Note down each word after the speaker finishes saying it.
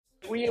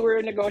We were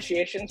in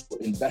negotiations.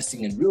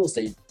 Investing in real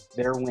estate,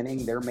 they're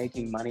winning, they're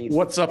making money.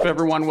 What's up,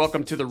 everyone?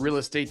 Welcome to the Real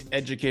Estate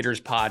Educators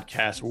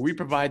Podcast, where we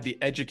provide the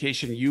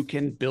education you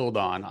can build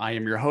on. I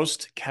am your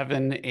host,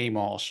 Kevin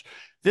Amolsch.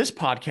 This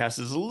podcast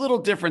is a little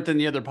different than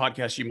the other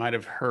podcasts you might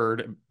have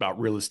heard about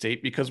real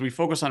estate because we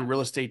focus on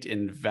real estate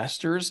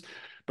investors,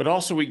 but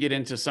also we get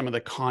into some of the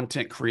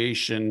content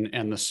creation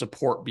and the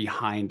support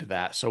behind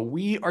that. So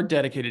we are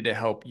dedicated to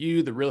help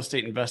you, the real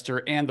estate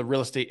investor and the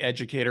real estate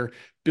educator,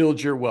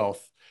 build your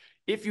wealth.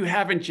 If you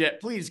haven't yet,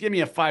 please give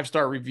me a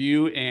 5-star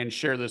review and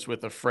share this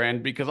with a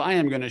friend, because I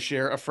am going to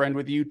share a friend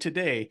with you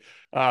today.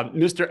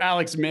 Mr.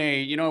 Alex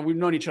May, we've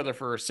known each other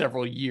for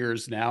several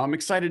years now. I'm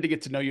excited to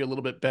get to know you a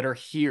little bit better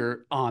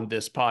here on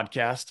this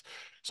podcast.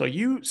 So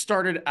you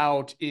started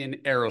out in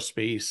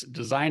aerospace,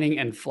 designing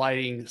and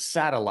flying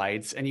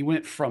satellites, and you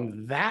went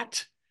from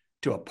that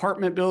to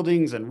apartment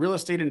buildings and real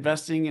estate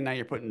investing, and now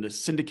you're putting the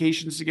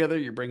syndications together.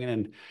 You're bringing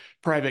in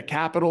private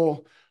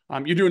capital.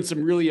 You're doing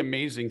some really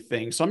amazing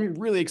things. So I'm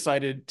really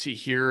excited to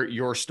hear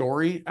your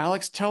story.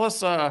 Alex, tell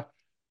us,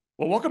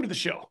 welcome to the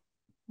show.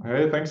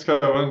 Hey, thanks,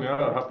 Kevin.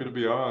 Yeah, happy to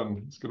be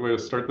on. It's a good way to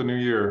start the new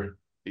year.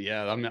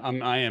 Yeah,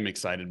 I am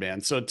excited,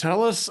 man. So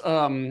tell us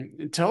a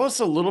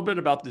little bit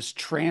about this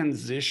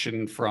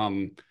transition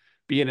from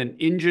being an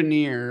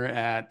engineer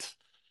at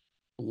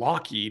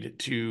Lockheed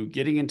to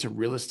getting into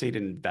real estate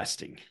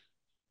investing.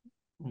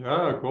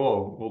 Yeah,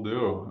 cool. Will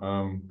do.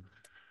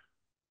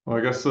 Well, I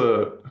guess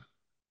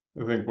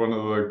I think one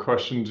of the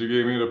questions you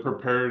gave me to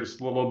prepare just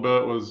a little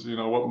bit was,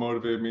 what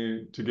motivated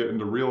me to get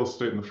into real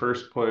estate in the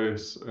first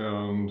place.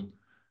 And,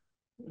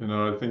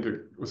 I think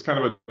it was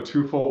kind of a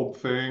twofold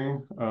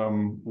thing.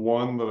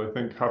 One that I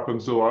think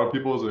happens to a lot of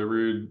people is they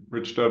read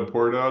Rich Dad,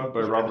 Poor Dad by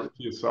Robert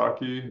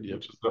Kiyosaki, Yep.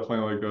 which is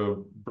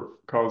definitely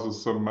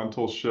causes some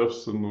mental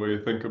shifts in the way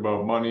you think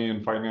about money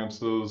and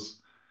finances.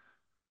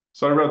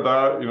 So I read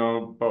that,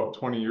 about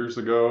 20 years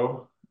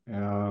ago.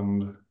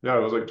 And yeah,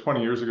 it was like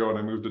 20 years ago when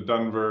I moved to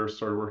Denver,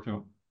 started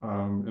working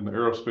in the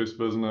aerospace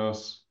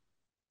business,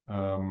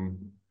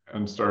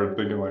 and started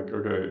thinking like,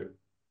 okay,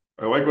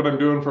 I like what I'm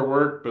doing for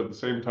work, but at the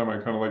same time, I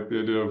kind of like the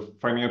idea of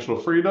financial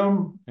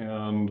freedom.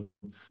 And,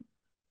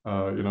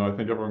 I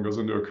think everyone goes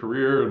into a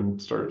career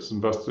and starts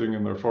investing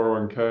in their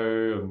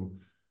 401k and,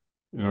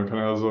 kind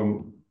of has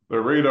on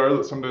their radar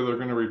that someday they're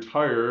going to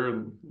retire.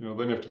 And,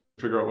 then you have to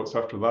figure out what's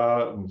after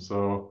that. And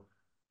so,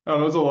 I don't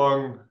know, it was a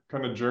long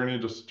kind of journey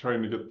just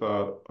trying to get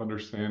that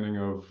understanding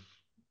of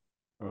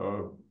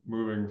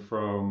moving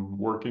from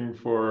working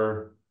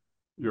for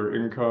your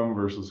income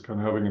versus kind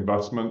of having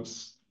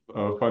investments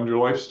fund your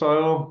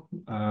lifestyle.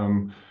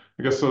 I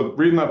guess so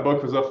reading that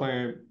book was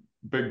definitely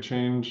a big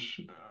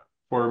change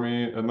for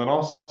me. And then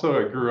also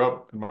I grew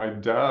up, and my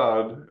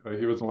dad,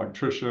 he was an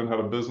electrician, had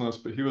a business,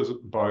 but he was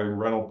buying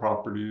rental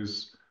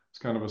properties. It's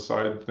kind of a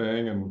side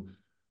thing. And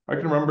I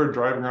can remember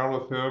driving around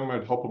with him.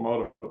 I'd help him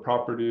out at the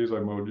properties. I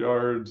mowed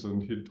yards,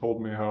 and he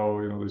told me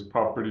how, these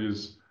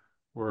properties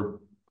were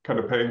kind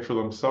of paying for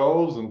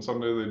themselves and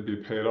someday they'd be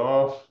paid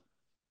off.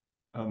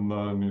 And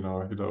then,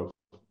 he'd have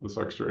this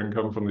extra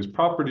income from these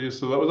properties.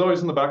 So that was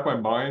always in the back of my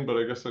mind, but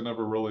I guess I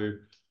never really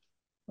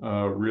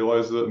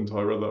realized it until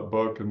I read that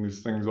book, and these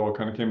things all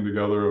kind of came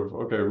together of,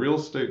 okay, real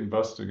estate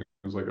investing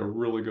is like a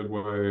really good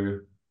way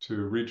to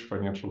reach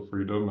financial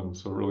freedom. And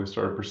so really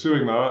started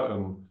pursuing that.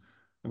 And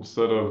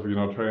instead of,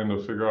 trying to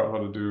figure out how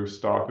to do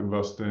stock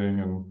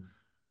investing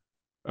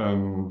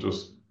and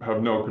just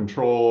have no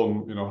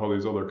control and, how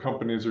these other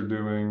companies are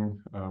doing,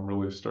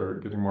 really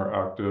start getting more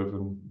active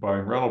and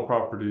buying rental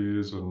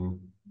properties. And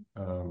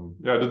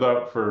I did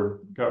that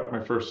got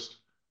my first,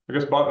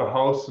 bought a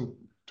house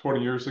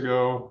 20 years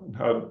ago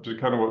and did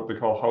kind of what they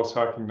call house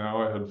hacking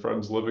now. I had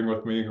friends living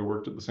with me who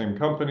worked at the same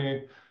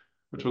company,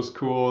 which was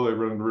cool. They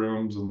rented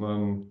rooms. And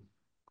then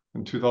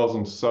in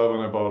 2007,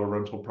 I bought a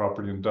rental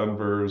property in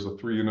Denver. It was a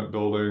 3-unit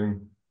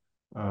building.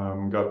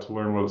 Got to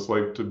learn what it's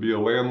like to be a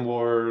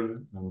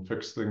landlord and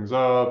fix things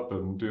up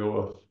and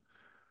deal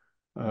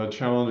with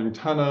challenging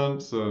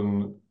tenants.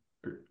 And,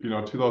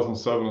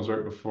 2007 was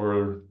right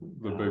before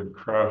the big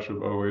crash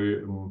of '08.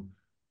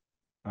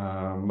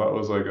 And that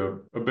was like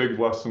a big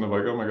lesson of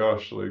like, oh my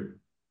gosh, like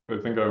I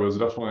think I was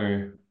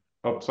definitely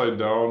upside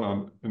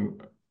down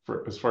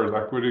as far as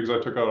equity, because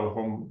I took out a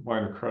home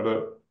line of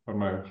credit on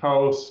my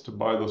house to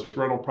buy this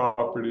rental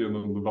property, and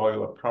then the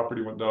value of that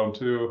property went down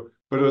too.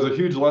 But it was a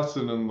huge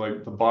lesson in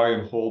like the buy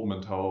and hold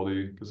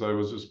mentality, because I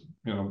was just,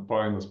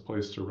 buying this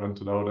place to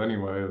rent it out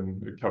anyway,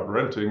 and it kept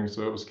renting.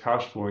 So it was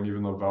cash flowing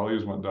even though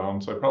values went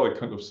down. So I probably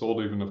couldn't have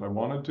sold even if I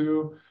wanted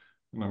to.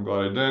 And I'm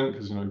glad I didn't,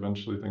 because,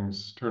 eventually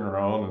things turn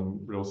around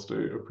and real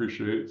estate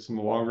appreciates in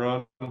the long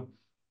run.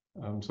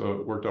 So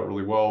it worked out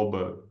really well.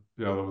 But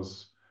yeah, that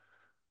was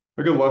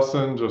a good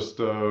lesson, just,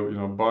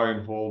 buy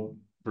and hold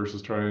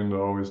versus trying to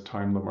always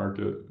time the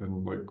market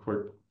and like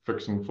quick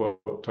fix and flip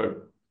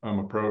type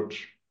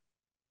approach.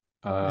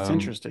 That's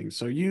interesting.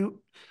 So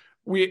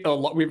we've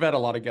had a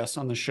lot of guests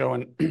on the show,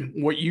 and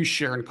what you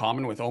share in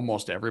common with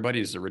almost everybody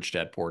is the Rich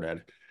Dad, Poor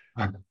Dad.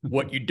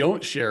 What you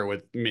don't share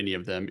with many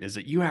of them is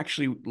that you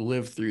actually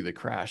lived through the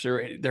crash.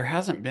 There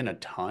hasn't been a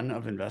ton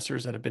of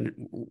investors that have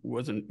been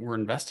were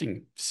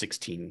investing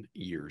 16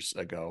 years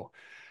ago.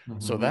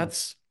 So Mhm.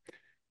 that's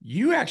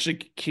you actually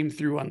came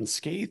through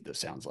unscathed, it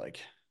sounds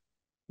like.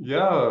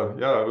 Yeah,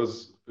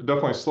 it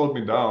definitely slowed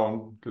me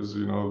down because,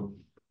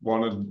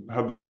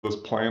 had this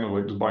plan of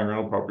like just buying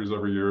rental properties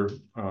every year,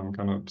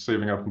 kind of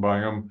saving up and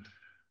buying them.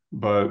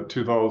 But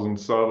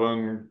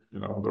 2007, it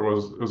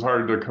was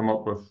hard to come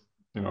up with,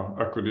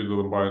 equity to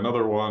then buy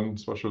another one,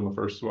 especially in the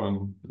first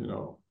one,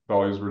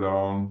 values were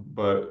down.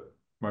 But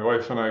my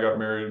wife and I got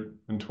married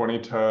in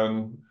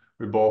 2010.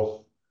 We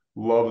both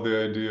love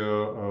the idea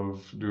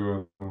of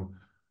doing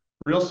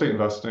real estate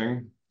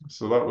investing.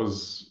 So that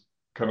was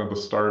kind of the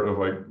start of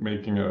like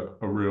making it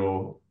a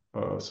real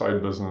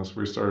side business.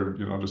 We started,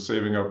 just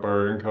saving up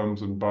our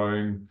incomes and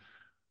buying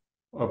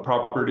a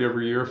property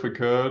every year if we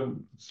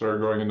could.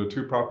 Started going into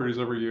two properties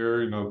every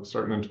year,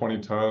 starting in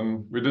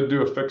 2010. We did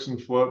do a fix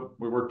and flip.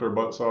 We worked our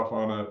butts off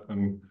on it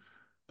and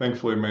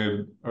thankfully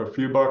made a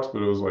few bucks,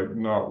 but it was like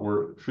not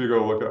worth. If you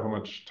go look at how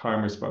much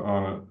time we spent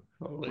on it,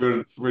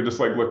 Totally. we just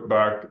like look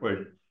back like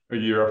a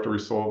year after we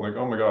sold, like,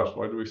 oh my gosh,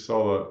 why did we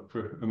sell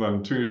that? And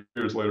then 2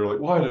 years later, like,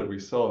 why did we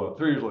sell that?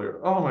 3 years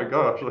later, oh my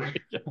gosh, like,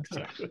 Yeah,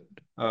 exactly.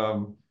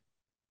 um,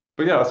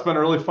 but yeah, it's been a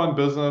really fun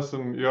business.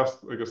 And you asked,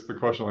 I guess, the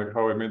question like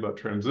how I made that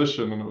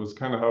transition, and it was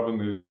kind of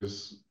having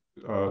these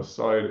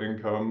side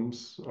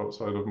incomes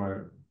outside of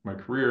my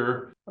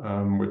career,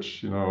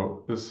 which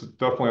is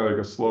definitely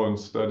like a slow and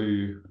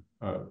steady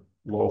uh,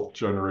 wealth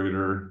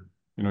generator.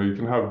 You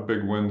can have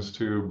big wins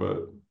too,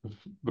 but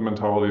the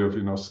mentality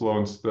of slow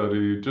and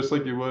steady, just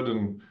like you would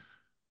in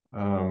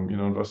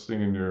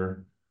investing in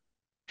your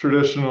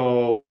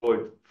traditional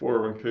like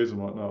 401ks and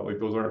whatnot, like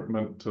those aren't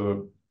meant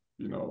to,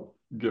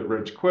 get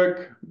rich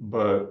quick,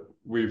 but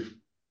we've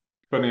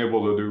been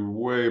able to do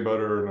way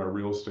better in our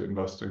real estate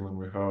investing than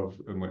we have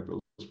in like those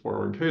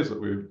 401ks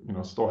that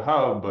we, still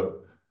have,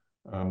 but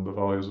the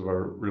values of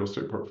our real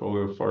estate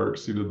portfolio far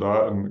exceeded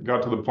that and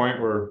got to the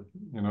point where,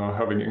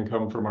 having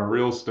income from our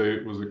real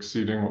estate was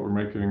exceeding what we're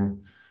making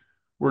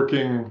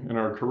working in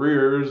our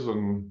careers.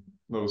 And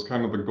that was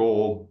kind of the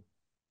goal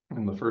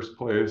in the first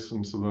place.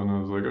 And so then I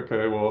was like,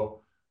 okay,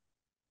 well,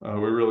 we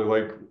really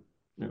like,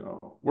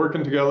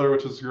 working together,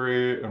 which is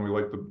great, and we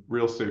like the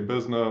real estate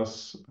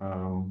business.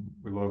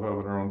 We love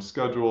having our own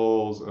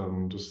schedules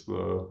and just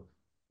the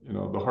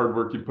hard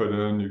work you put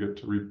in, you get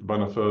to reap the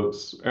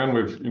benefits. And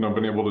we've,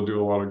 been able to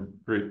do a lot of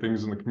great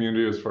things in the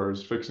community as far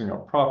as fixing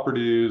up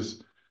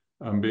properties,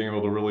 being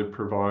able to really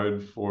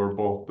provide for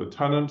both the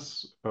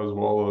tenants as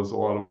well as a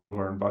lot of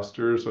our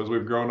investors. So as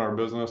we've grown our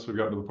business, we've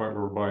gotten to the point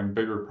where we're buying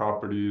bigger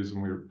properties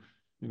and we,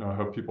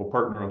 have people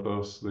partner with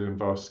us. They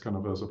invest kind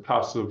of as a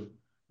passive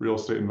real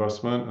estate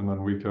investment, and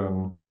then we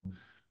can,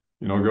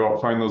 go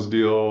out, find those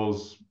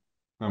deals,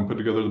 put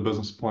together the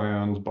business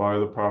plans, buy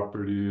the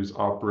properties,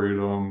 operate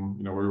them.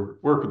 We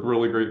work with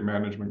really great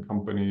management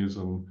companies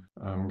and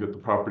get the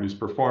properties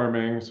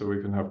performing so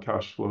we can have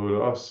cash flow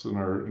to us and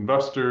our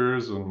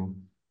investors, and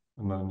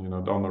then,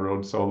 down the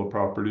road, sell the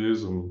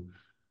properties and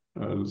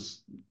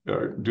just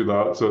do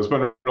that. So it's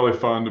been really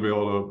fun to be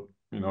able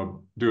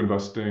to, do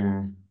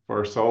investing for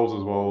ourselves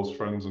as well as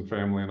friends and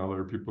family and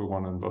other people who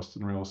want to invest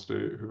in real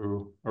estate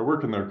who are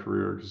working their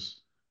career.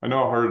 Because I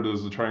know how hard it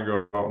is to try and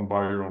go out and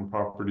buy your own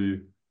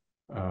property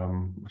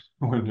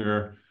when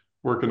you're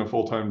working a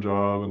full-time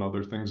job and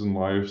other things in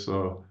life.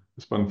 So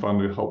it's been fun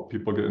to help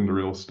people get into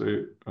real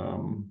estate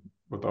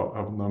without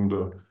having them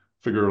to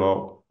figure it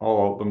out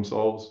all out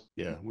themselves.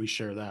 Yeah, we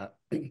share that.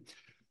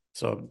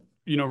 So,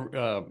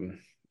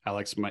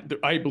 Alex,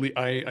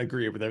 I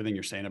agree with everything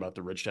you're saying about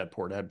the Rich Dad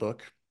Poor Dad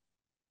book,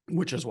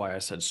 which is why I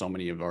said so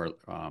many of our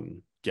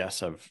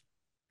guests have,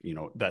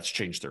 that's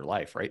changed their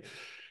life, right?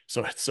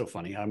 So it's so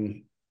funny.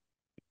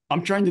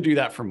 I'm trying to do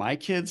that for my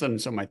kids,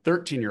 and so my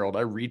 13-year-old,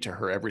 I read to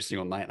her every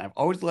single night, and I've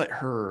always let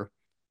her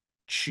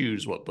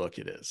choose what book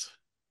it is.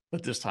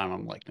 But this time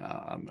I'm like, no,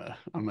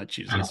 I'm gonna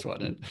choose this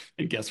one,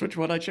 and guess which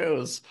one I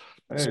chose.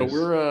 So Nice.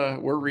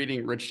 we're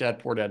reading Rich Dad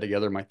Poor Dad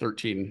together, my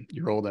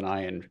 13-year-old and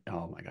I, and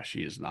oh my gosh,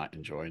 she is not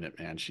enjoying it,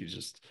 man. She's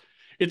just,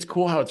 it's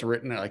cool how it's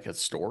written like a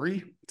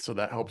story, so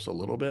that helps a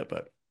little bit,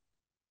 but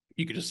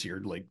you could just see her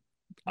like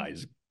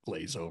eyes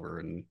glaze over.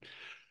 And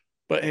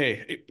but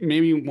hey,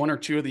 maybe one or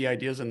two of the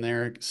ideas in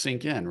there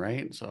sink in,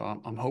 right?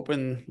 So I'm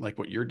hoping like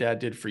what your dad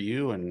did for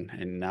you, and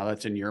now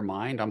that's in your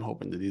mind, I'm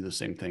hoping to do the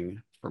same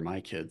thing for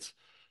my kids.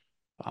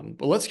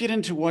 But let's get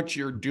into what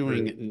you're Great.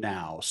 doing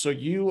now. So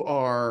you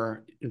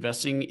are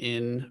investing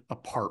in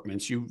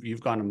apartments.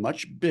 You've gone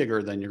much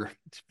bigger than your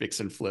fix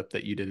and flip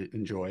that you didn't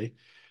enjoy,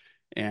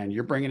 and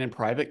you're bringing in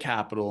private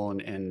capital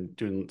and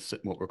doing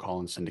what we're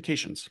calling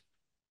syndications.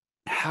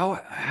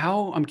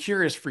 How I'm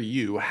curious for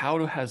you,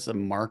 how has the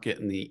market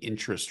and the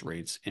interest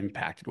rates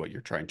impacted what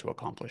you're trying to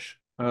accomplish?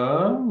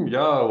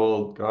 Yeah,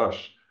 well,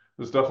 gosh,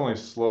 this definitely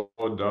slowed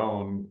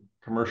down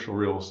commercial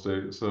real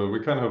estate. So we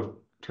kind of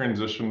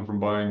transitioned from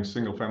buying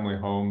single family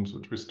homes,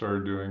 which we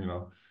started doing,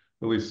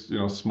 at least,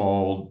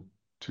 small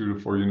 2 to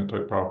 4 unit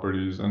type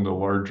properties into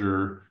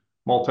larger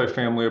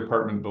multifamily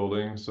apartment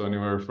buildings. So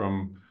anywhere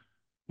from,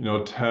 10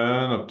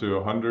 up to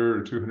 100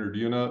 or 200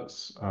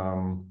 units.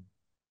 And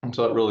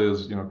so that really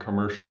is,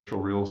 commercial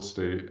real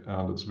estate,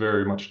 and it's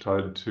very much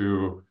tied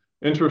to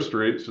interest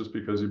rates just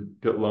because you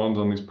get loans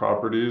on these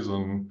properties,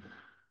 and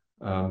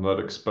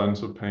that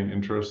expense of paying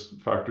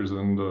interest factors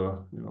into,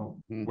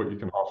 what you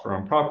can offer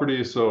on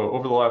property. So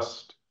over the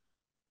last,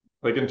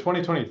 like in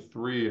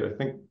 2023, I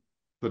think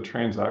the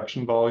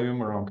transaction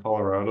volume around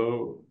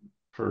Colorado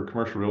for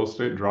commercial real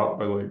estate dropped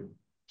by like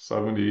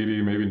 70,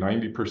 80, maybe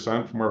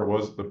 90% from where it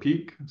was at the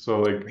peak.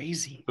 So like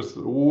Crazy. just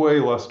way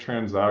less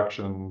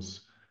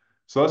transactions.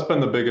 So that's been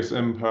the biggest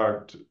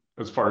impact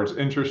as far as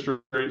interest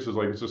rates, is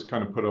like it's just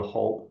kind of put a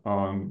halt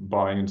on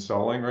buying and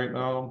selling right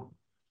now.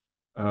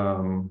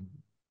 Um,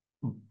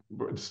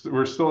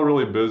 we're still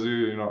really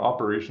busy.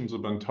 Operations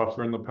have been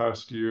tougher in the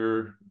past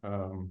year.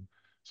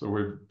 So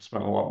we've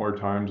spent a lot more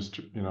time just,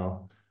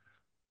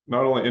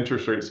 not only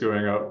interest rates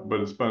going up, but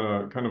it's been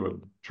a kind of a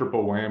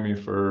triple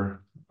whammy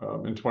for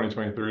in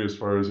 2023 as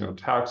far as,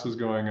 taxes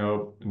going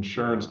up,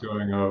 insurance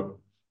going up,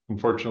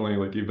 unfortunately,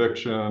 like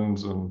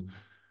evictions and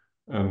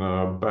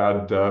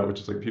bad debt,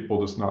 which is like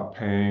people just not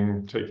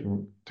paying,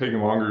 taking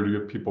longer to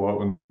get people out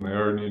when they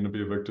are needing to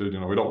be evicted.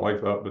 We don't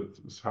like that, but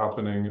it's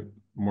happening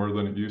more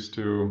than it used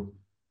to.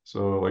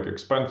 So like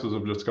expenses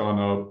have just gone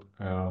up,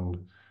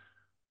 and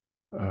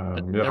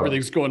yeah.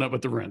 Everything's going up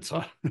with the rents,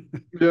 huh?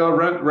 Yeah,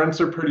 rents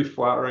are pretty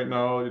flat right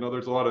now.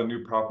 There's a lot of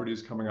new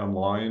properties coming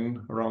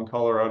online around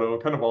Colorado,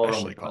 kind of all around the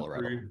Especially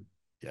Colorado. country.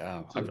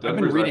 Yeah, So I've been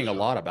Denver's reading a actually,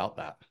 lot about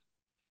that.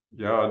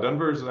 yeah,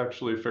 Denver's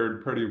actually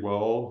fared pretty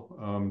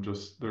well.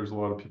 Just there's a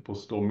lot of people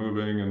still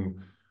moving,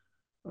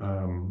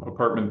 and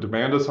apartment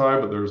demand is high,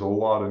 but there's a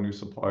lot of new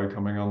supply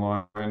coming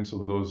online.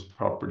 So those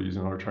properties,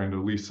 are trying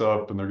to lease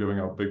up, and they're giving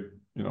out big,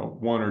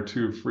 1 or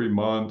 2 free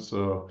months.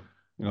 So,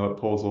 it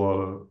pulls a lot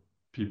of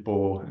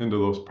people into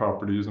those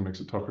properties and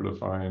makes it tougher to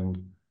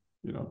find,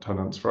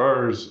 tenants for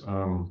ours.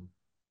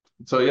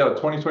 So yeah,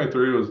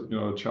 2023 was,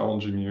 a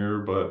challenging year,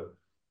 but,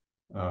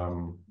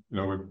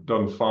 we've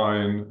done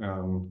fine,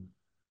 and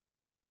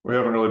we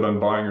haven't really been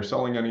buying or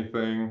selling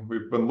anything.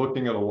 We've been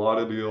looking at a lot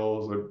of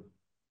deals. I've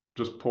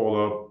just pulled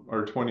up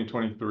our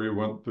 2023,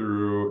 went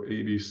through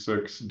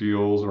 86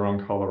 deals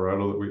around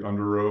Colorado that we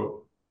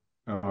underwrote.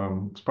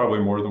 It's probably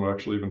more than we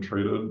actually even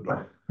traded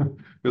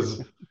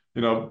because,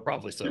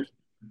 Probably so.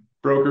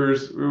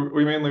 brokers,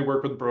 we mainly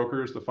work with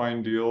brokers to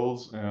find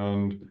deals,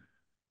 and,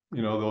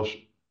 they'll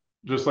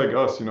just like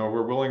us,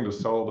 we're willing to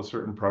sell at a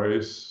certain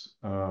price.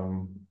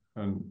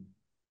 And,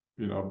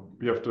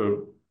 you have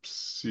to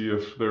see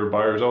if there are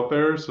buyers out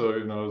there.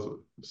 So,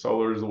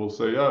 sellers will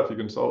say, yeah, if you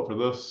can sell it for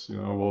this,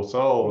 we'll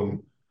sell.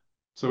 And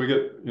so we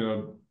get,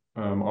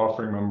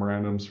 offering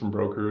memorandums from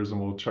brokers,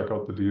 and we'll check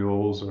out the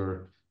deals,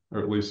 or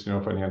at least,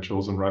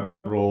 financials and rent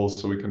rolls,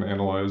 so we can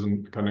analyze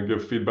and kind of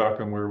give feedback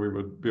on where we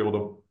would be able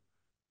to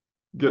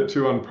get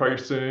to on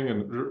pricing.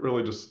 And it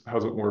really just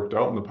hasn't worked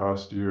out in the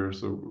past year.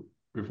 So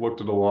we've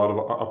looked at a lot of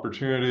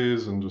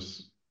opportunities, and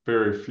just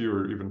very few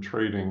are even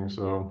trading.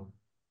 So,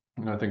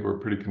 and I think we're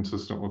pretty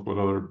consistent with what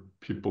other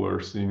people are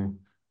seeing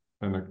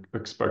and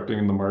expecting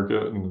in the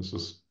market, and it's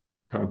just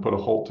kind of put a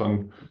halt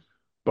on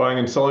buying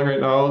and selling right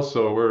now.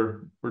 So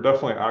we're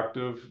definitely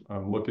active,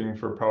 looking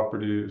for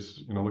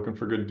properties, looking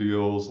for good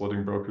deals,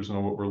 letting brokers know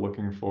what we're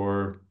looking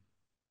for.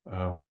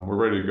 We're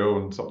ready to go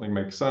when something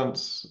makes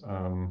sense.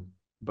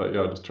 But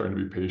yeah, just trying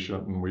to be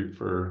patient and wait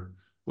for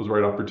those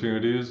right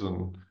opportunities.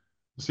 And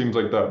it seems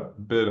like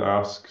that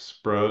bid-ask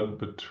spread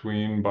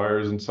between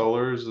buyers and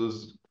sellers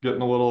is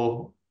getting a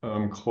little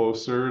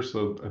closer.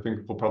 So I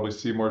think we'll probably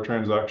see more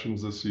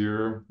transactions this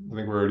year. I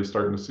think we're already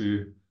starting to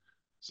see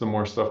some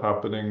more stuff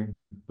happening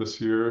this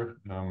year.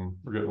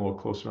 We're getting a little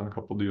closer on a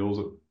couple deals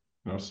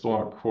that, still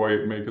not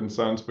quite making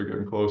sense, but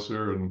getting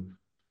closer. And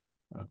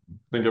I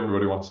think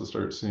everybody wants to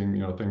start seeing,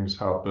 things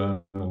happen,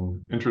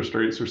 and interest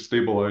rates are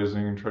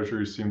stabilizing.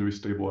 Treasuries seem to be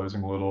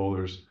stabilizing a little.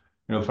 There's,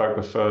 the fact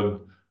the Fed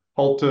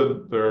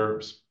halted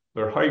their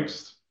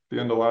hikes at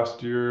the end of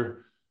last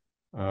year,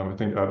 I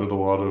think added a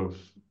lot of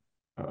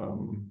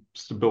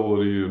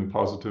stability and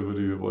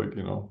positivity of like,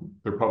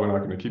 they're probably not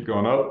going to keep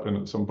going up, and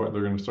at some point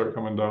they're going to start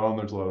coming down.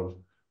 There's a lot of,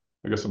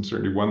 I guess,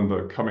 uncertainty when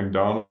the coming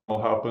down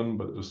will happen,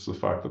 but just the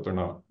fact that they're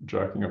not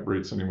jacking up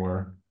rates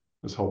anymore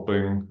is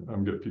helping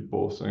get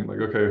people saying like,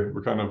 okay,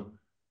 we're kind of,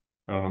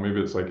 I don't know,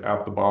 maybe it's like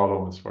at the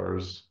bottom as far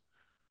as,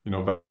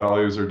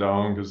 values are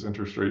down because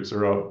interest rates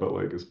are up, but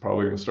like it's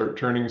probably going to start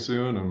turning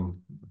soon. And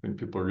I think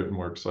people are getting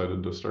more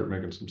excited to start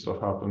making some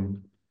stuff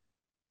happen.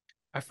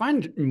 I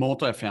find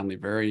multifamily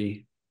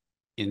very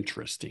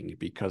interesting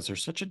because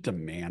there's such a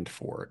demand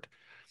for it.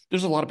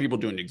 There's a lot of people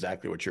doing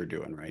exactly what you're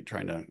doing, right?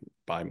 Trying to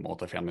buy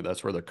multifamily.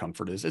 That's where their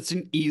comfort is. It's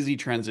an easy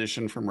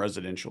transition from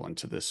residential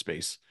into this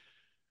space.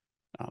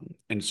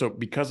 And so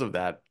because of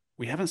that,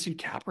 we haven't seen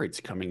cap rates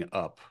coming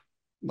up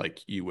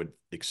like you would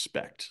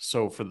expect.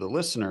 So for the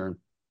listener,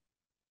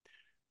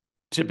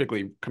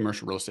 typically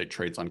commercial real estate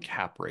trades on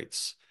cap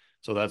rates.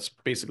 So that's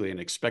basically an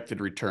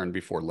expected return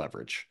before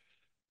leverage.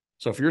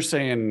 So if you're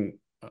saying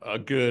a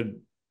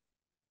good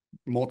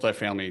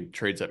multifamily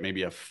trades at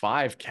maybe a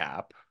 5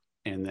 cap,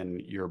 and then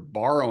your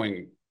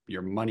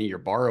money you're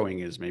borrowing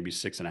is maybe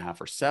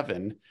 6.5 or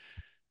 7,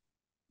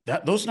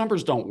 that those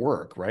numbers don't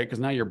work, right? Because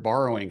now you're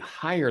borrowing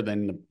higher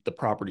than the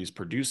property is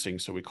producing.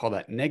 So we call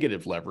that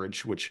negative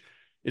leverage, which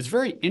is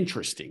very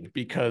interesting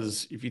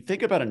because if you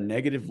think about a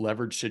negative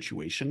leverage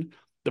situation,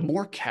 the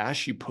more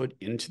cash you put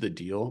into the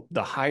deal,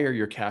 the higher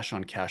your cash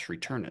on cash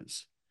return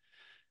is.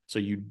 So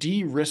you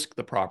de-risk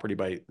the property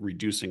by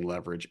reducing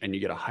leverage and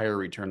you get a higher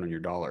return on your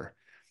dollar.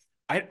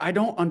 I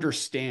don't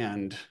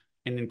understand,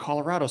 and in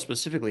Colorado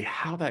specifically,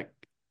 how that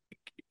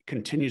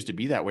continues to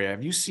be that way.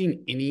 Have you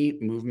seen any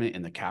movement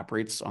in the cap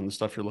rates on the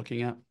stuff you're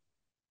looking at?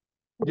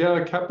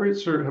 Yeah, cap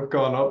rates have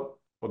gone up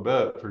a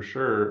bit for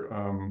sure.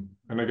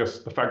 And I guess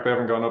the fact they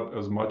haven't gone up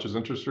as much as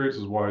interest rates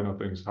is why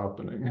nothing's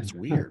happening. It's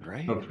weird,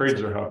 right? No It's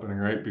trades like, are happening,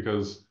 right?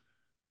 Because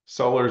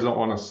sellers don't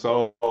want to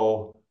sell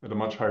at a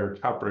much higher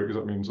cap rate because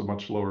that means a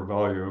much lower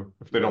value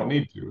if they don't right.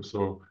 need to.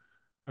 So,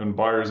 and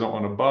buyers don't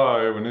want to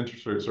buy when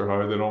interest rates are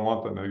high. They don't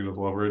want that negative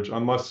leverage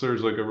unless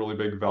there's like a really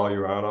big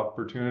value add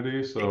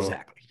opportunity. So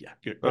Exactly. Yeah.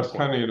 Good that's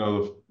point. kind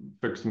of, the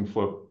fix and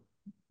flip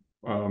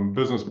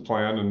business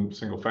plan in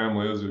single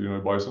family is,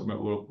 buy something at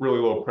a really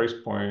low price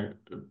point.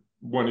 It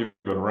wouldn't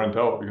even rent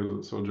out because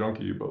it's so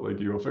junky, but like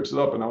you go fix it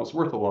up and now it's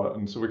worth a lot.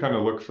 And so we kind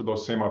of look for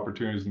those same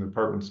opportunities in the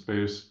apartment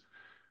space.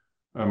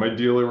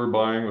 Ideally, we're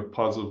buying with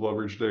positive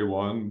leverage day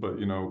one, but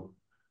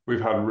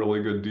we've had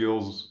really good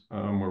deals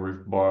where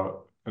we've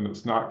bought and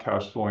it's not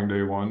cash flowing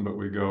day one, but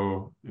we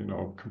go,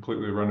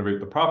 completely renovate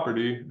the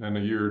property, and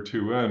a year or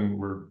two in,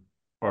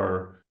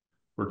 our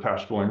we're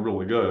cash flowing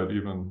really good,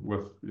 even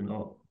with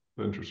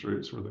the interest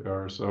rates where they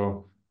are.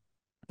 So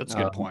That's a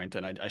good um, point.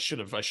 And I should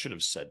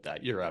have said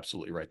that. You're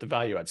absolutely right. The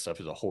value add stuff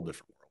is a whole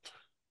different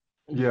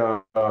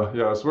world.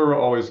 yeah. So we're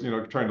always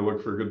trying to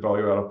look for good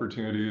value add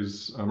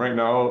opportunities. Right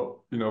now,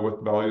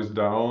 with values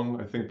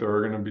down, I think there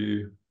are going to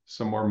be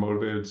some more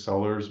motivated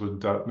sellers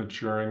with debt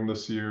maturing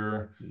this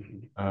year.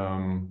 Mhm.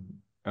 Um,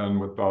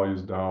 and with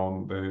values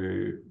down,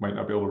 they might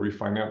not be able to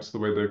refinance the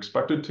way they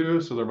expected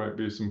to. So there might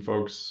be some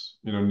folks,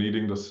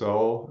 needing to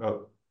sell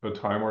at a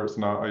time where it's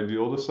not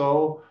ideal to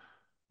sell.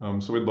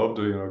 So we'd love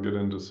to, get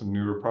into some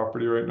newer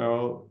property right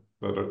now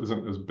that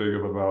isn't as big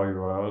of a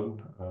value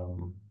add.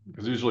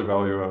 Because usually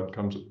value add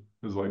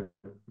is like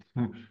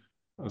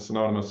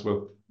synonymous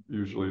with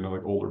usually,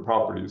 like older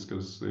properties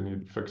because they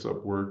need fix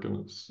up work and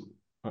it's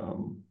a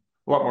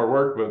lot more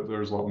work, but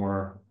there's a lot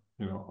more,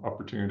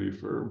 opportunity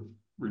for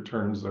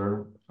returns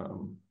there.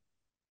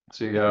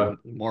 So Yeah. yeah,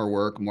 More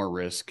work, more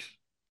risk,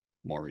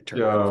 more return,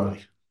 yeah,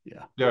 hopefully.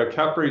 Yeah. yeah.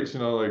 Cap rates,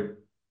 like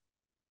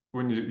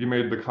when you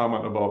made the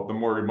comment about the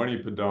more money you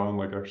put down,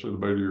 like actually the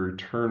better your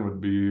return would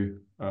be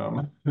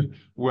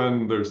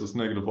when there's this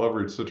negative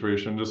leverage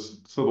situation.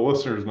 Just so the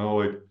listeners know,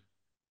 like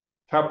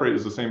cap rate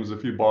is the same as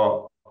if you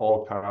bought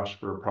all cash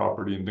for a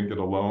property and didn't get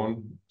a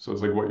loan. So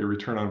it's like what your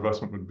return on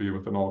investment would be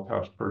with an all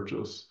cash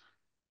purchase.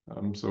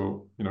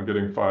 So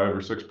getting 5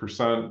 or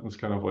 6% is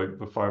kind of like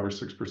the 5 or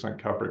 6%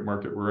 cap rate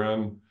market we're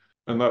in,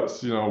 and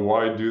that's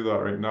why do that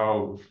right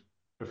now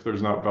if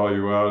there's not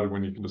value add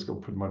when you can just go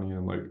put money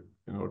in like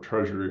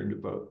treasury and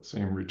get that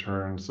same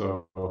return.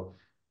 So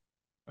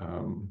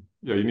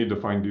yeah, you need to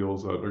find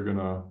deals that are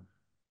gonna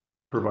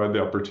provide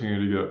the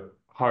opportunity to get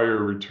higher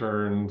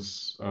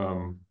returns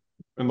in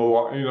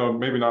the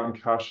maybe not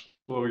in cash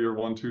flow year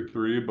one, two,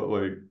 three, but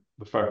like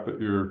the fact that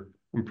you're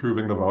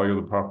improving the value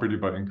of the property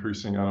by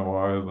increasing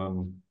NOI,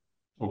 then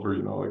over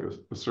like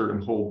a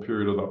certain hold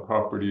period of that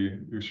property,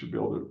 you should be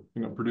able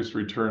to produce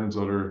returns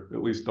that are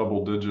at least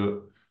double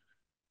digit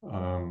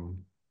um,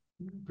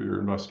 for your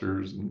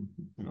investors and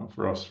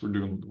for us for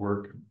doing the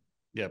work.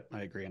 Yep,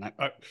 I agree.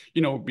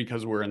 And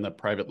because we're in the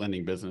private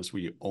lending business,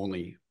 we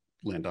only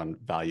lend on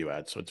value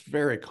add. So it's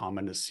very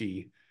common to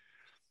see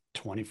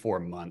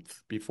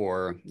 24-month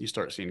before you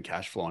start seeing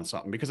cash flow on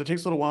something because it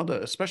takes a little while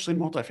to, especially in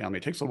multifamily,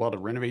 it takes a little while to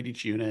renovate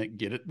each unit,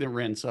 get the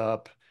rents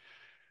up.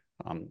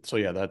 So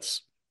yeah,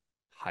 that's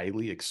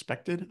highly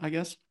expected, I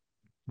guess.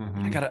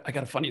 Mm-hmm. I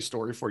got a funny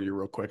story for you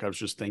real quick. I was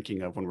just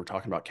thinking of when we're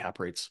talking about cap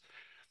rates.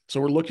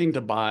 So we're looking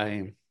to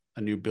buy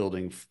a new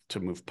building to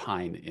move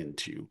Pine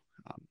into.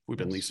 We've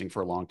been Yes. leasing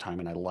for a long time,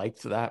 and I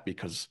liked that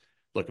because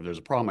look, if there's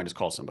a problem, I just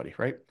call somebody,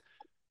 right?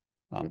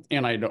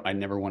 And I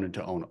never wanted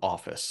to own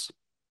office,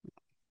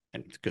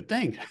 and it's a good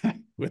thing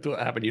with what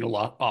happened.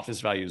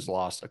 Office values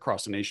lost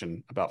across the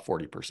nation about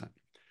 40%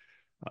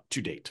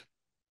 to date.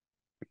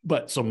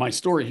 But so my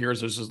story here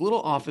is there's this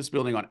little office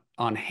building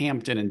on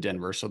Hampton in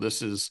Denver. So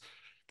this is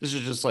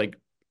just like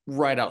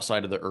right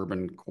outside of the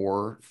urban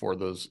core for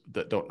those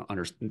that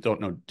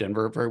don't know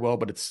Denver very well,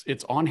 but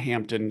it's on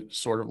Hampton,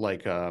 sort of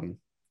like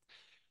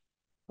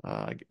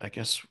I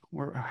guess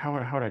how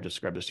would I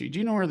describe this to you? Do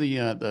you know where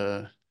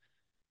the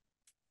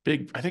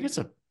big, I think it's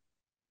a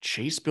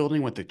Chase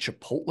building with the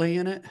Chipotle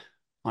in it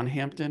on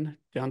Hampton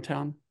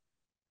downtown?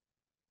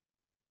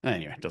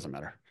 Anyway, it doesn't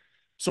matter.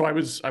 So I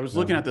was Yeah.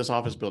 looking at this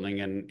office building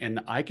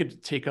and I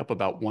could take up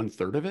about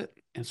 1/3 of it.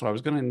 And so I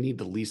was going to need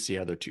to lease the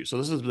other two. So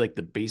this is like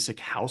the basic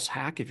house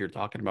hack if you're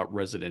talking about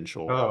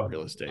residential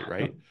real Oh, estate,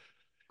 right?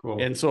 cool.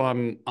 And so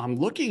I'm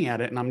looking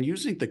at it and I'm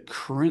using the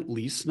current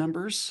lease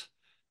numbers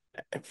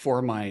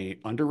for my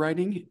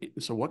underwriting.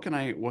 So what can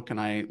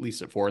I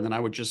lease it for? And then I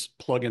would just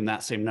plug in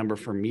that same number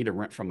for me to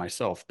rent from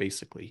myself,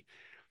 basically.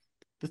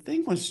 The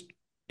thing was,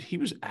 he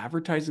was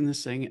advertising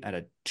this thing at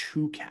a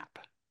 2 cap.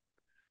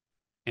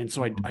 And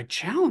so I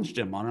challenged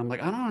him on it. I'm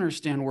like, I don't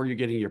understand where you're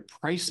getting your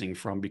pricing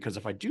from, because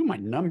if I do my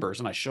numbers,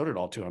 and I showed it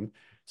all to him,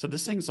 so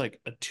this thing's like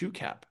a 2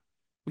 cap.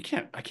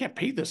 I can't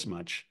pay this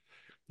much.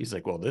 He's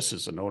like, well, this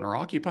is an owner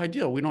occupied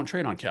deal. We don't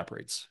trade on cap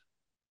rates.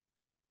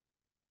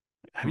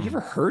 Have you Hmm.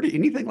 ever heard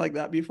anything like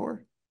that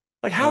before?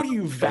 Like, how do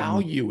you Um,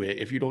 value it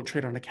if you don't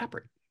trade on a cap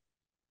rate?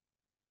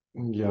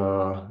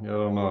 yeah, I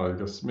don't know. I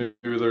guess maybe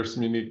there's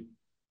some unique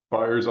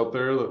buyers out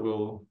there that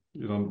will,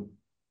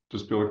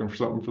 just be looking for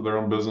something for their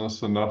own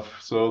business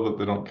enough so that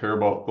they don't care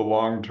about the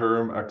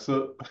long-term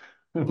exit.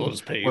 They'll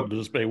What?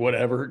 just pay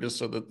whatever, just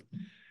so that,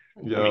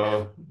 I mean,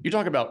 Yeah. you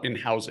talk about in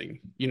housing,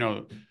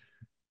 and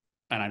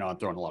I know I'm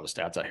throwing a lot of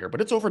stats out here,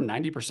 but it's over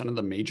 90% of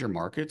the major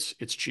markets.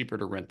 It's cheaper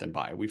to rent than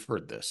buy. We've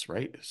heard this,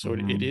 right? So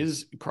it Mhm.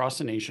 is across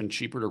the nation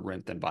cheaper to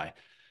rent than buy.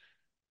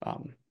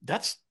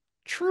 That's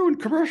true in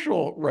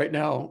commercial right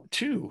now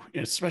too,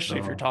 especially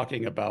if you're Yeah.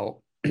 talking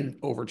about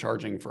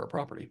overcharging for a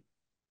property.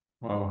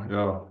 Wow.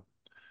 Yeah.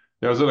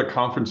 Yeah. I was at a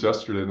conference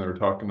yesterday and they were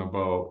talking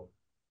about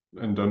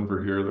in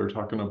Denver here. They were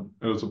talking about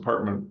it was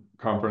apartment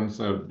conference.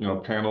 They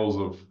had, panels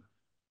of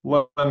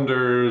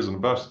lenders,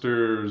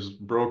 investors,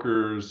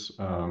 brokers,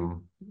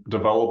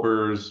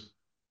 developers,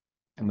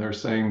 and they're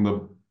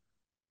saying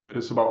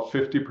it's about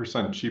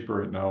 50% cheaper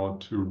right now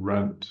to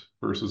rent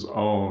versus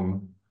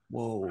own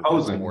Whoa, that's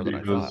housing more than I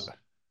thought. because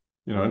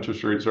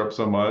interest rates are up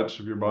so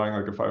much. If you're buying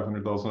like a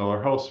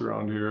 $500,000 house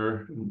around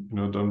here,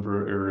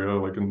 Denver area,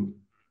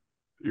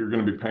 you're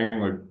going to be paying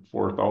like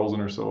 4,000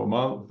 or so a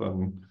month,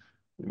 and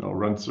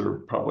rents are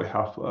probably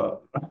half that.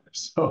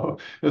 So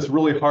it's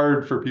really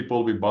hard for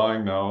people to be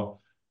buying now.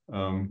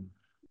 Um,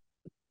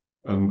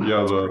 and Wow, yeah,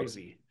 that's the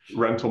crazy.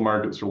 rental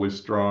market's really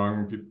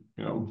strong.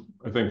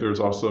 I think there's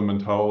also a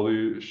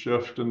mentality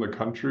shift in the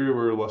country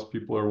where less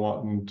people are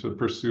wanting to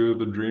pursue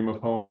the dream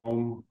of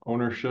home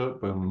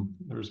ownership, and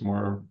there's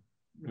more,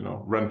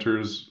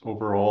 renters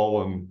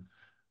overall, and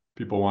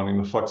people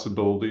wanting the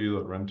flexibility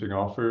that renting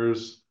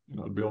offers,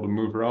 to be able to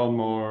move around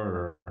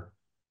more or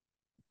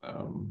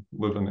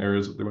live in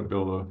areas that they wouldn't be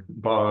able to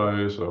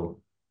buy. So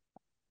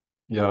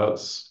yeah,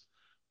 it's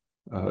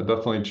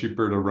definitely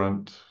cheaper to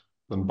rent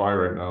than buy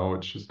right now,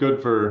 which is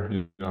good for,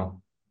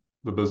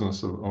 the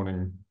business of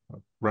owning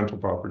rental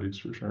properties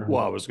for sure.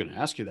 Well, I was going to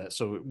ask you that.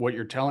 So what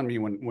you're telling me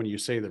when you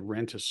say that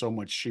rent is so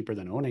much cheaper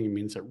than owning, it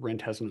means that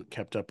rent hasn't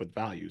kept up with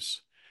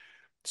values.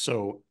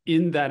 So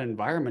in that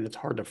environment, it's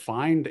hard to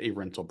find a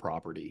rental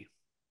property,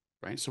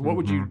 right? So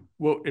Hmm.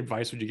 what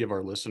advice would you give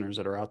our listeners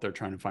that are out there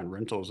trying to find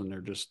rentals and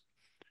they're just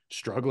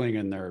struggling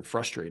and they're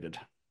frustrated?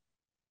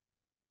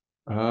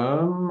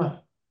 Um,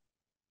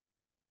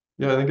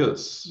 yeah, I think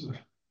it's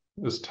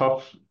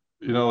tough.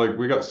 Like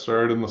we got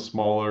started in the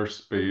smaller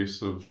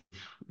space of,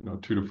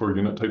 2 to 4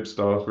 unit type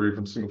stuff, or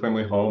even single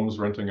family homes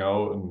renting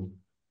out, and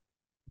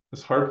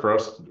it's hard for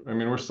us. I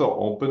mean, we're still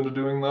open to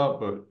doing that,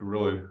 but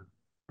really,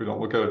 we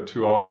don't look at it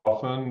too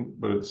often.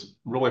 But it's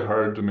really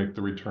hard to make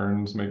the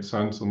returns make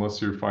sense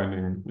unless you're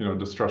finding,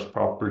 distressed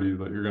property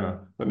that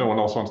no one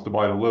else wants to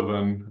buy to live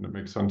in, and it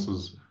makes sense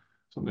as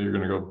something you're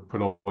gonna go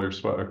put all your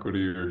sweat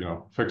equity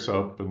or fix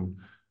up and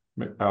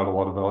add a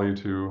lot of value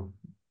to.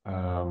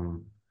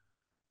 Um,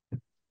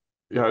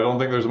 yeah, I don't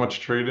think there's much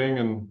trading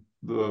in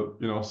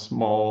the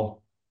smaller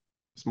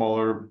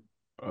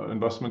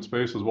investment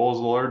space as well as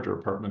the larger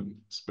apartment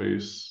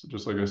space.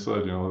 Just like I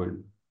said, like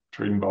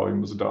trading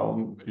volume was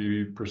down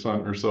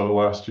 80% or so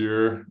last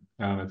year,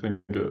 and I think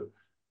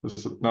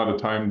this is not a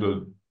time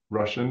to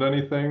rush into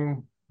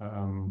anything,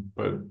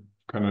 but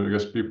kind of I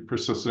guess be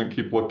persistent,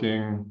 keep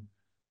looking.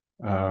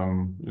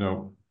 Um, you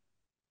know,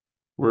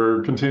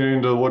 we're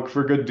continuing to look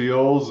for good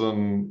deals,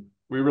 and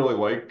we really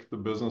like the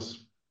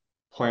business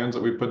plans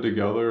that we put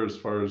together. As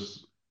far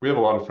as we have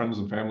a lot of friends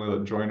and family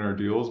that join our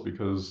deals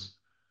because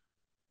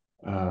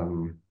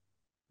um,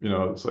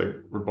 it's like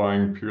we're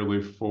buying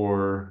purely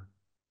for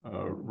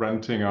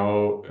renting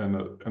out,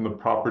 and the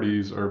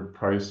properties are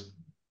priced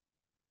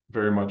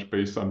very much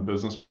based on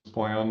business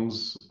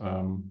plans.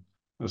 In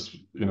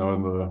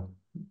the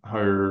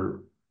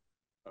higher,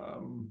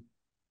 um,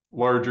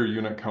 larger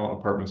unit count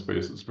apartment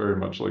space, it's very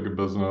much like a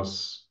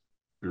business.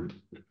 Your,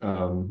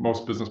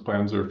 most business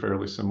plans are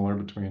fairly similar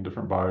between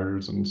different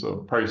buyers, and so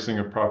pricing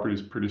of property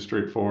is pretty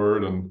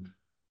straightforward. And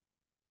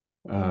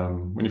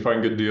when you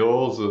find good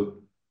deals,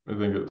 I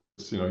think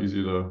it's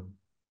easy to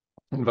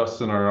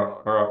invest in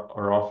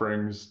our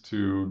offerings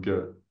to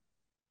get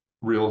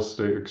real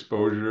estate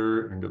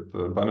exposure and get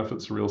the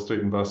benefits of real estate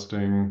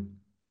investing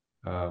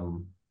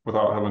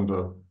without having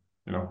to,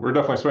 we're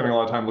definitely spending a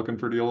lot of time looking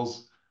for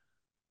deals.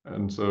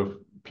 And so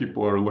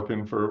people are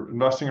looking for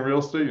investing in real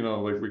estate,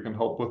 like we can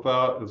help with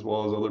that as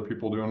well as other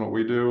people doing what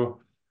we do.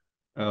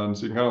 And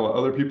so you can kind of let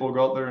other people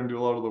go out there and do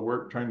a lot of the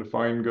work trying to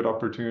find good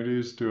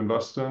opportunities to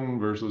invest in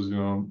versus,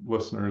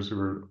 listeners who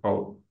are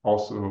out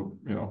also,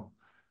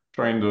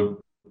 trying to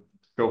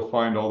go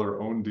find all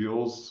their own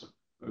deals.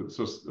 It's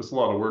a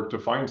lot of work to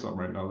find some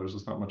right now. There's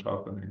just not much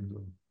happening.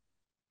 So,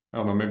 I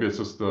don't know, maybe it's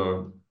just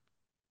the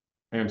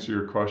answer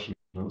your question.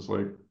 It's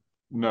like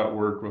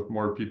network with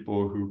more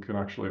people who can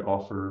actually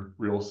offer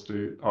real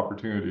estate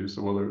opportunities.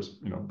 So whether it's,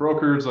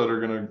 brokers that are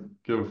going to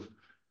give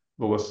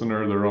the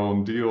listener their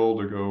own deal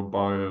to go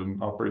buy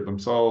and operate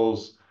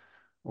themselves,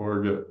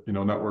 or get,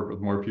 network with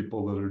more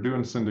people that are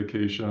doing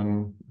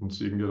syndication. And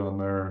so you can get on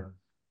their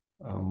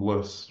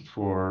lists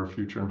for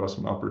future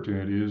investment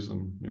opportunities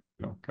and,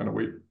 kind of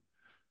wait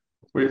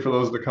for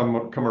those to come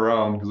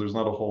around because there's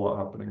not a whole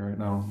lot happening right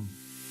now.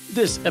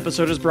 This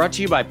episode is brought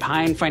to you by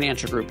Pine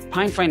Financial Group.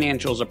 Pine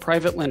Financial is a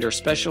private lender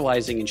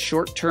specializing in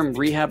short-term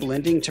rehab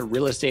lending to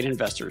real estate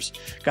investors.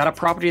 Got a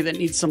property that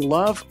needs some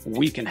love?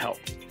 We can help.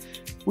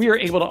 We are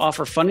able to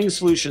offer funding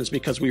solutions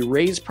because we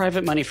raise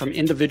private money from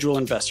individual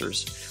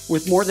investors.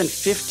 With more than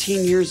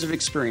 15 years of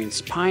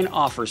experience, Pine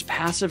offers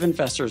passive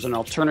investors an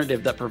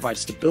alternative that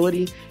provides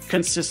stability,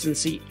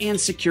 consistency, and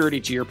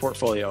security to your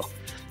portfolio.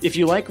 If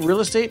you like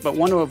real estate but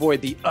want to avoid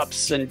the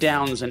ups and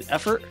downs and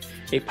effort,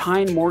 a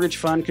Pine mortgage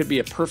fund could be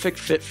a perfect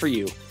fit for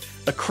you.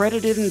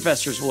 Accredited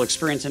investors will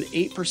experience an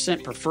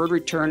 8% preferred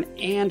return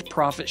and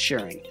profit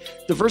sharing.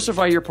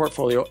 Diversify your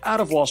portfolio out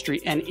of Wall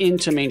Street and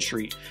into Main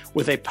Street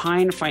with a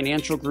Pine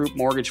Financial Group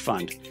mortgage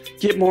fund.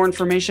 Get more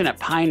information at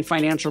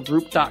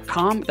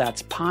pinefinancialgroup.com.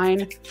 That's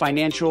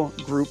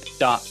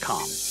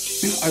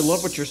pinefinancialgroup.com. I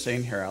love what you're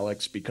saying here,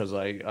 Alex, because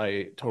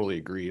I totally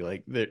agree.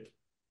 Like that,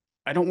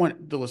 I don't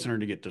want the listener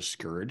to get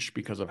discouraged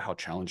because of how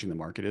challenging the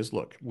market is.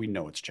 Look, we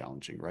know it's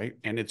challenging, right?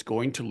 And it's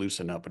going to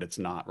loosen up, but it's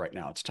not right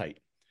now. It's tight.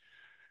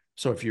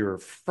 So if you're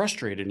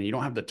frustrated and you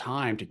don't have the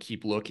time to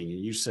keep looking,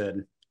 and you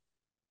said,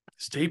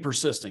 stay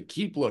persistent,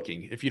 keep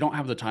looking. If you don't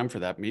have the time for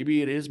that,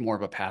 maybe it is more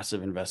of a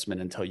passive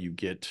investment until you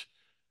get,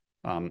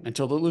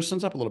 until it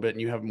loosens up a little bit and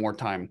you have more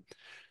time.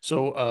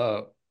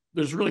 So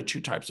there's really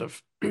two types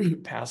of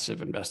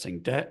passive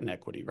investing, debt and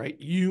equity, right?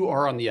 You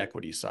are on the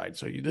equity side.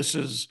 So this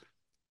is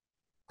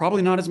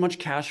probably not as much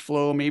cash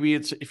flow. Maybe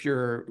it's, if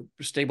you're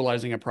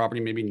stabilizing a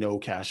property, maybe no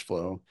cash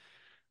flow.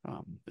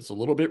 It's a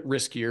little bit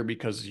riskier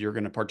because you're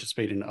going to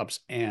participate in ups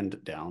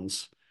and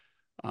downs,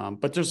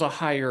 but there's a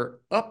higher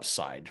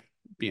upside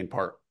being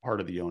part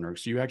of the owner.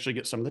 So you actually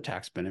get some of the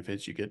tax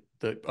benefits, you get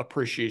the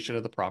appreciation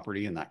of the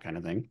property and that kind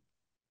of thing.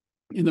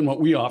 And then what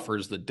we offer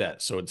is the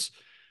debt. So it's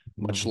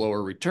much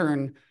lower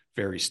return,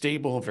 very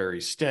stable,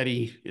 very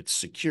steady. It's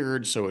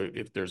secured. So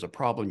if there's a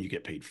problem, you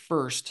get paid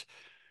first.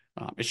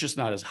 It's just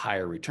not as high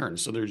a return.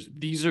 So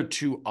these are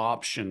two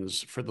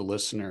options for the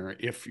listener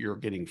if you're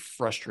getting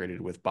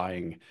frustrated with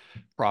buying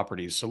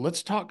properties. So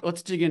let's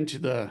dig into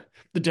the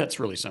debt's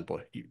really simple.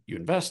 You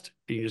invest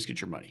and you just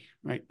get your money,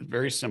 right?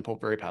 Very simple,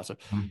 very passive.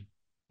 Mm-hmm.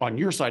 On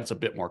your side, it's a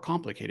bit more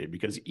complicated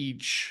because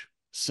each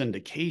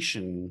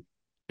syndication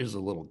is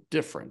a little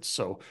different.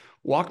 So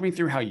walk me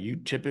through how you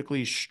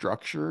typically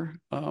structure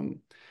and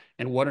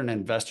what an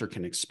investor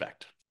can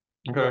expect.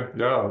 Okay,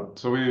 yeah.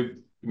 So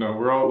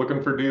we're all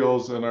looking for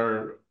deals,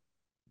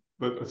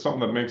 but something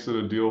that makes it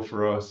a deal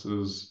for us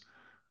is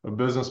a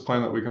business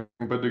plan that we can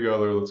put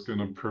together that's going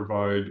to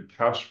provide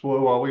cash flow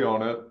while we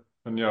own it.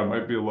 And yeah, it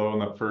might be low in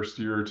that first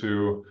year or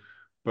two,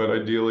 but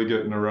ideally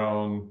getting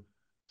around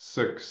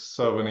 6,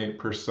 7,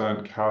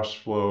 8%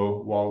 cash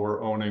flow while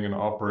we're owning and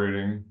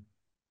operating.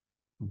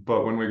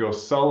 But when we go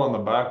sell on the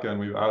back end,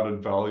 we've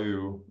added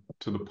value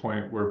to the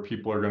point where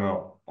people are going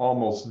to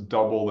almost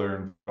double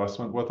their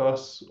investment with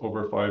us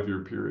over a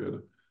 5-year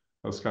period.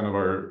 That's kind of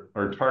our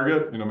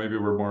target. Maybe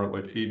we're more at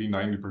like 80,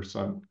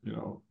 90%,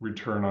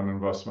 return on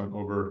investment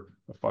over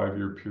a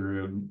 5-year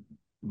period.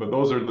 But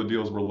those are the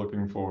deals we're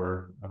looking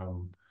for.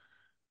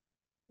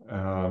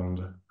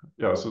 And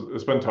yeah, so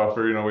it's been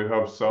tougher. We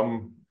have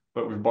some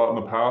that we've bought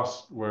in the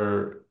past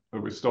where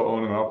we still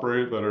own and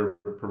operate that are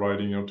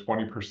providing,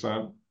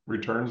 20%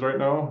 returns right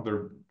now.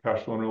 They're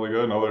cash flowing really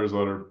good. And others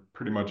that are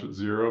pretty much at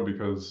zero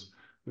because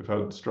they've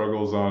had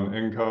struggles on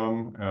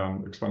income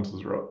and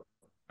expenses are up.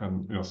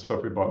 And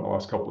stuff we bought in the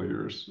last couple of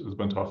years has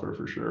been tougher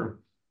for sure.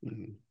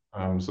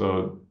 Mm-hmm.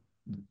 So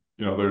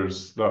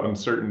there's that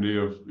uncertainty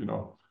of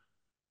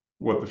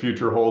what the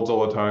future holds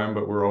all the time,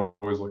 but we're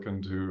always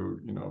looking to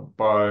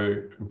buy,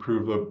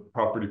 improve the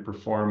property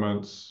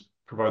performance,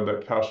 provide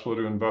that cash flow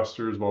to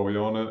investors while we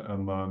own it,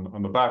 and then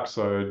on the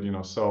backside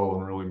sell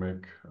and really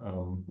make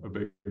a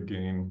big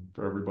gain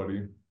for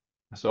everybody.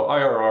 So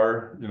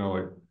IRR,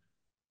 like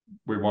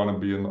we want to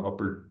be in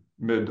the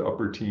mid to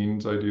upper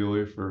teens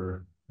ideally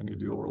for any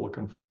deal we're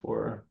looking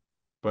for.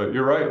 But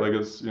you're right, like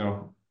it's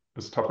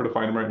tougher to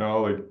find them right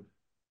now. Like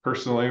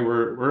personally,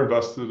 we're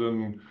invested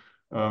in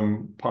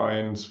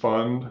Pine's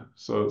fund,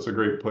 so it's a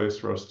great place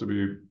for us to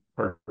be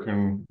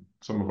parking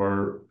some of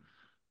our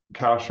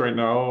cash right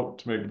now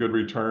to make a good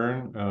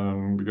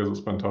return, because it's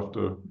been tough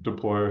to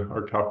deploy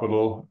our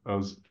capital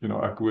as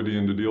equity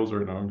into deals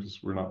right now because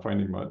we're not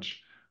finding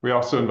much. We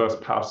also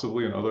invest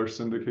passively in other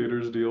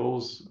syndicators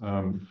deals.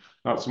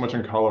 Not so much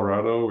in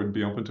Colorado, we'd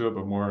be open to it,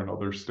 but more in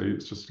other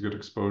states just to get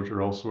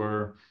exposure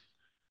elsewhere.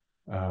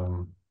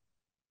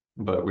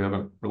 But we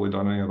haven't really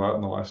done any of that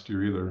in the last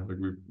year either. Like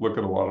we look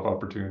at a lot of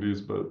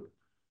opportunities, but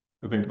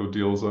I think the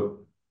deals that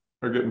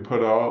are getting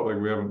put out, like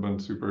we haven't been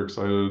super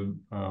excited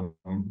for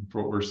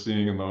what we're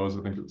seeing in those.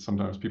 I think that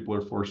sometimes people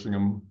are forcing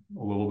them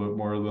a little bit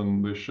more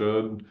than they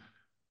should.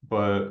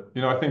 But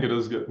I think it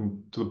is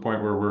getting to the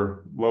point where we're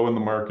low in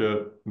the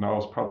market. Now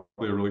is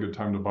probably a really good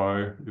time to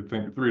buy. You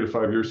think 3 to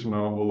 5 years from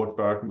now, we'll look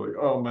back and be like,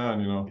 oh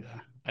man, Yeah,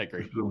 I we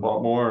agree. should have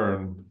bought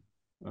more.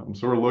 And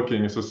so we're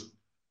looking. It's just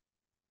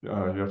you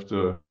have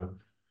to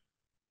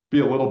be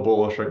a little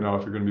bullish right now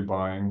if you're going to be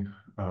buying.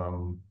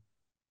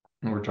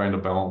 And we're trying to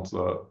balance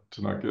that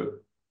to not get,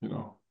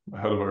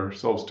 ahead of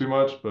ourselves too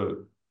much. But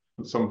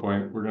at some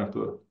point, we're gonna have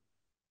to,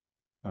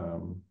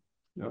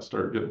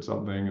 start getting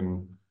something,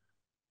 and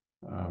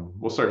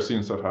we'll start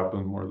seeing stuff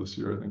happen more this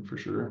year, I think, for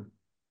sure.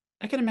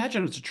 I can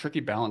imagine it's a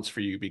tricky balance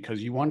for you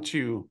because you want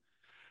to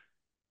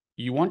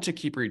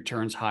keep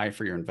returns high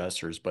for your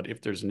investors, but if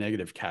there's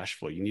negative cash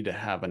flow, you need to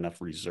have enough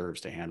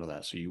reserves to handle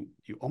that. So you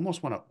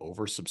almost want to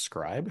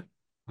oversubscribe,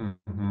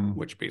 Mm-hmm.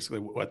 which basically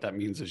what that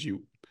means is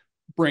you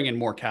bring in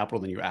more capital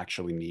than you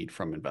actually need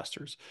from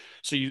investors.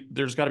 So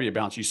there's got to be a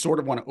balance. You sort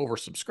of want to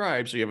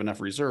oversubscribe so you have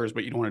enough reserves,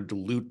 but you don't want to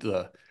dilute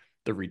the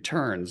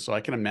returns. So I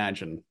can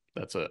imagine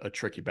that's a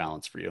tricky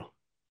balance for you.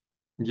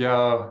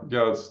 Yeah,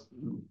 it's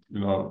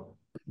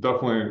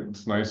definitely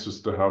it's nice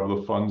just to have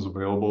the funds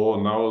available,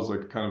 and now is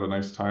like kind of a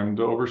nice time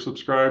to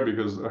oversubscribe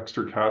because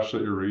extra cash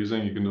that you're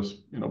raising, you can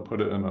just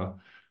put it in a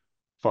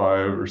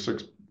 5 or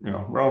 6,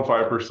 around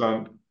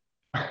 5%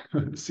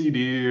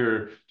 CD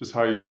or just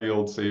high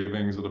yield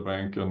savings at a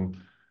bank, and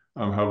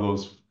have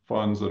those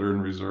funds that are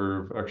in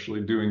reserve actually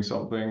doing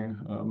something,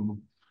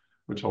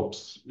 which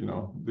helps the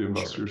Sure.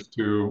 investors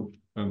too.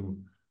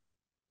 And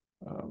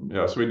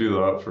yeah, so we do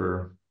that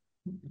for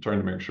trying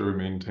to make sure we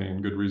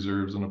maintain good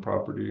reserves in a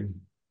property.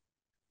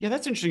 Yeah,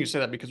 that's interesting you say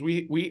that because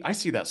I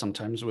see that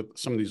sometimes with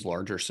some of these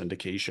larger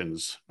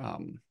syndications.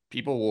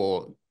 People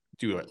will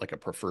do it like a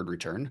preferred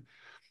return.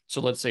 So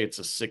let's say it's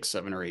a 6,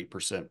 7, or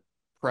 8%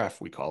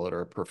 pref, we call it,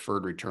 or a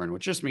preferred return,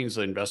 which just means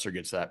the investor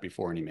gets that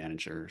before any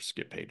managers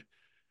get paid.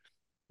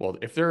 Well,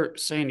 if they're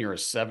saying you're a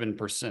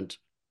 7%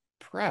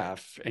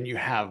 pref and you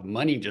have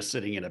money just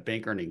sitting in a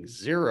bank earning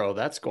zero,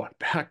 that's going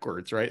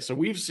backwards, right? So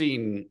we've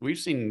seen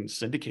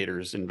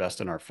syndicators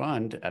invest in our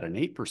fund at an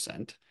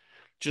 8%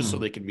 just so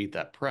Hmm, they can meet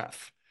that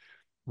pref.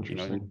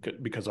 interesting.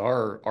 Because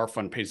our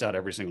fund pays out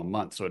every single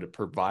month, so it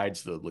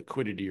provides the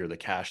liquidity or the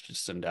cash to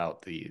send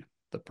out the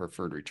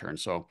preferred return.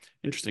 So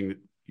interesting that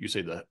you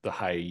say the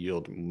high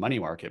yield money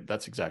market.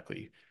 That's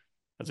exactly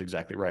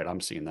right.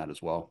 I'm seeing that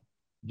as well.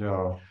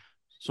 Yeah.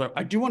 So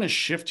I do want to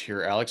shift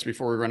here, Alex,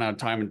 before we run out of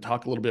time and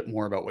talk a little bit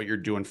more about what you're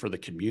doing for the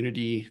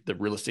community, the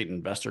real estate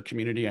investor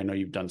community. I know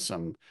you've done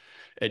some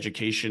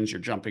educations,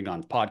 you're jumping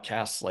on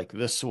podcasts like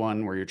this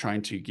one where you're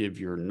trying to give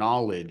your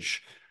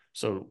knowledge.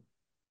 So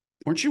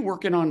weren't you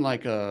working on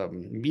like a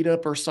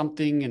meetup or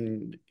something,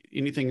 and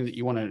anything that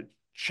you want to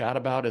chat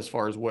about as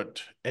far as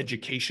what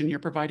education you're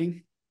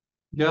providing?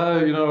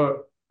 Yeah,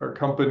 our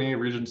company,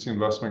 Regency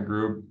Investment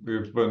Group,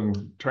 we've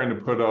been trying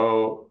to put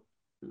out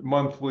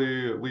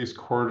monthly, at least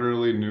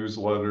quarterly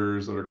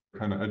newsletters that are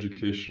kind of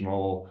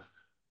educational,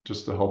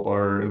 just to help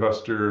our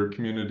investor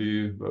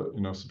community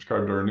that,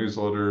 subscribe to our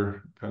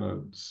newsletter, kind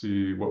of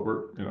see what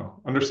we're,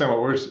 understand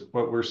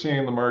what we're seeing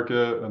in the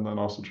market, and then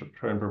also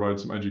try and provide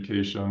some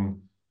education.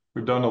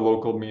 We've done a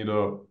local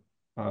meetup,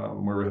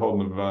 where we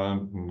held an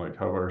event and like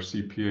have our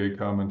CPA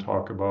come and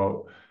talk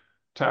about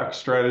tax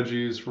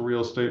strategies for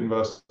real estate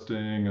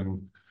investing,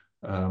 and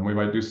we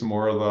might do some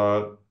more of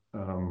that,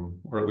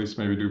 or at least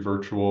maybe do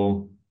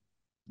virtual.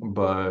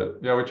 But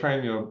yeah, we try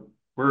and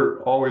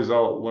we're always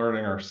out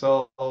learning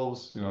ourselves.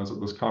 I was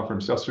at this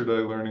conference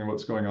yesterday, learning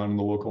what's going on in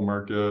the local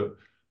market,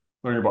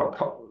 learning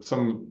about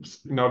some.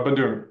 I've been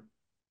doing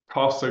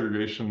cost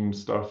segregation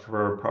stuff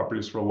for our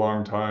properties for a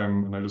long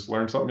time, and I just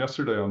learned something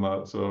yesterday on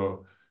that.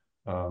 So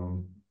as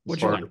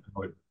What'd you far as learn?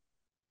 like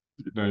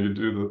you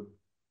do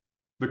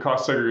the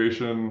cost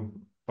segregation,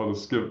 I'll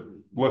just give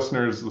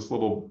listeners this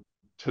little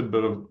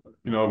tidbit of,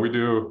 we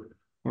do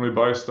when we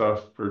buy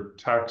stuff for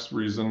tax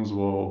reasons,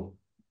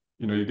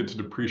 you get to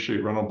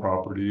depreciate rental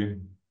property.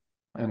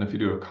 And if you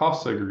do a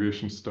cost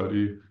segregation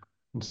study,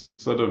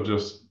 instead of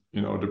just,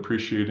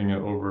 depreciating it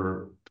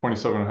over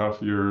 27 and a half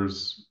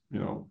years,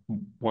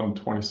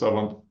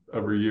 1/27th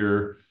every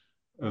year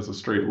as a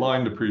straight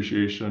line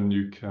depreciation,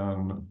 you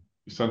can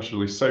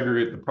essentially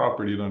segregate the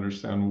property to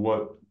understand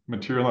what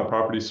material on that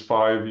property is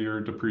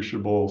 5-year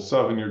depreciable,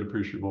 7-year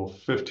depreciable,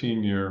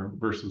 15-year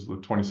versus the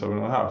 27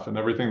 and a half. And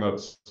everything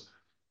that's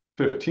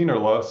 15 or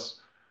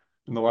less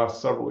in the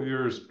last several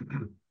years,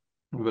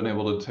 we've been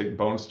able to take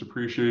bonus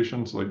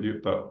depreciation. So like you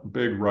get that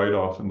big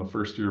write-off in the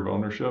first year of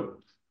ownership,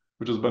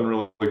 which has been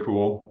really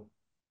cool.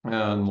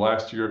 And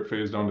last year it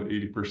phased down to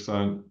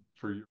 80%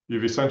 for you.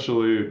 You've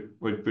essentially,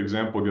 like the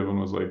example given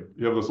was like,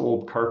 you have this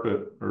old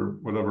carpet or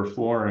whatever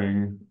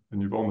flooring,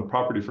 and you've owned the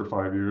property for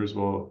 5 years.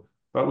 Well,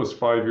 that was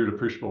 5 year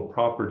depreciable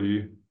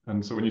property.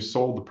 And so when you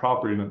sold the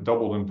property and it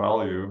doubled in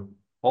value,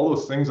 all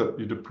those things that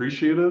you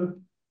depreciated,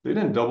 they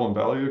didn't double in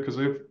value because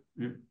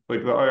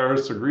like the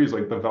IRS agrees,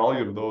 like the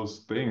value of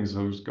those things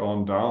has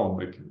gone down,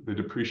 like they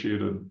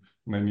depreciated and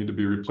they need to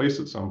be replaced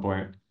at some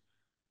point.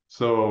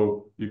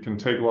 So you can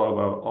take a lot of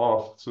that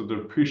off. So the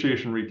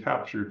depreciation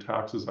recapture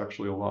tax is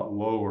actually a lot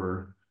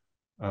lower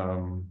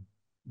than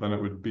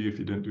it would be if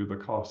you didn't do the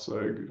cost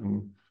seg.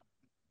 And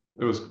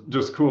it was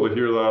just cool to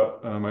hear that.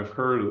 I've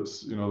heard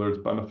it's, there's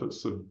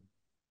benefits of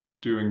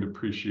doing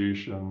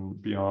depreciation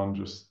beyond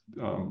just,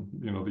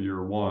 the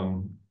year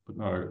one, but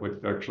no, I like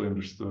actually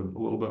understood a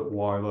little bit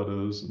why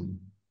that is.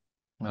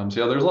 And so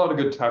yeah, there's a lot of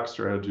good tax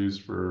strategies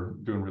for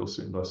doing real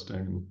estate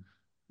investing.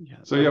 Yeah.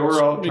 So yeah,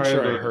 we're all make trying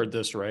sure to. I heard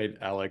this right,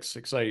 Alex,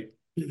 because I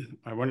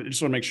just want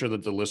to make sure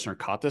that the listener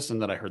caught this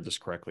and that I heard this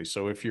correctly.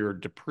 So if you're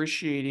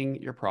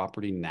depreciating your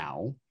property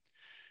now,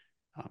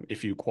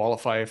 if you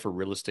qualify for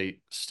real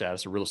estate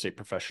status or real estate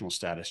professional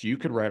status, you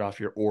could write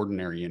off your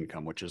ordinary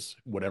income, which is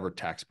whatever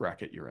tax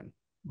bracket you're in.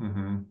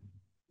 Mm-hmm.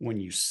 When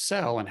you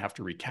sell and have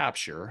to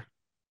recapture,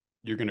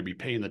 you're going to be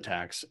paying the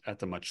tax at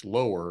the much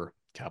lower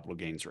capital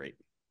gains rate.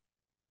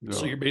 Yeah.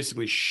 So you're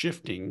basically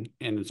shifting,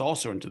 and it's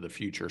also into the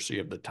future. So you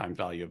have the time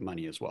value of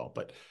money as well,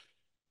 but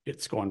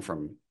it's going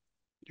from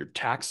your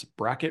tax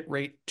bracket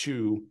rate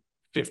to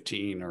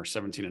 15 or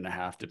 17 and a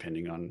half,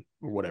 depending on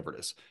whatever it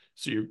is.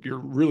 So you're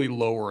really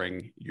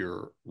lowering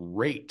your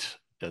rate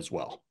as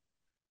well.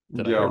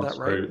 Did I hear that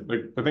right?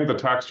 Like I think the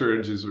tax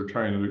strategies are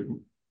trying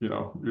to,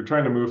 you're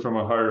trying to move from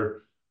a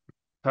higher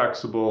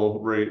taxable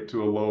rate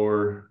to a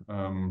lower,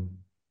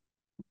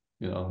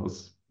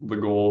 that's the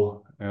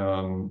goal.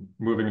 And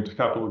moving into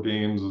capital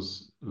gains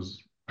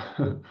is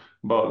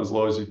about as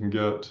low as you can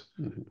get.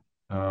 Mm-hmm.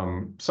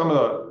 Some of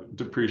that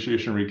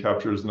depreciation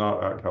recapture is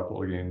not at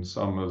capital gains.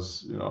 Some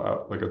is,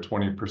 at like a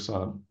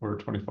 20% or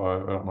 25.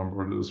 I don't remember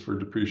what it is for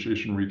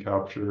depreciation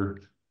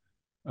recapture.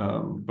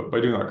 But by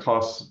doing that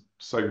cost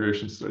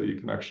segregation study, you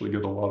can actually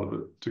get a lot of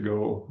it to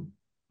go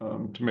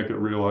to make it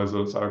realize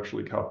that it's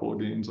actually capital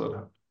gains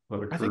that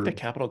occur. I think the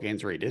capital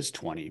gains rate is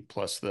 20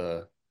 plus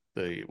the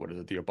what is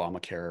it, the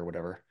Obamacare or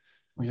whatever.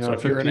 Yeah, so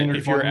if you're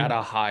if you're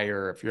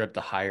at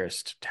the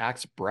highest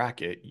tax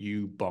bracket,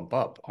 you bump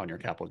up on your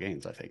capital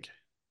gains, I think.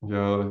 Yeah,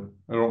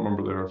 I don't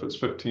remember there if it's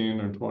 15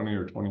 or 20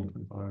 or 20 or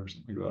 25 or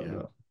something like that.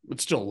 Yeah.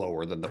 It's still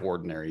lower than the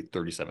ordinary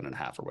 37 and a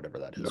half or whatever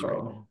that is,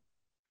 right?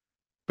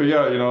 But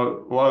yeah,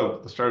 a lot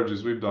of the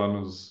strategies we've done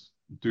is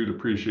do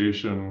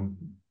depreciation.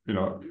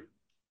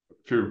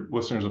 If your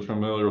listeners are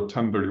familiar with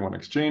 1031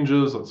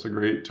 exchanges, that's a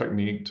great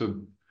technique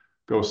to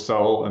go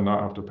sell and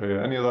not have to pay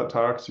any of that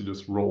tax. You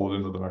just roll it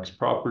into the next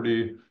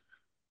property.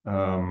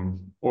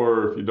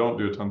 Or if you don't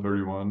do a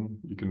 1031,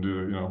 you can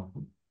do,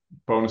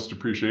 bonus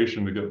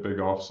depreciation to get big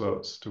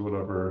offsets to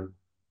whatever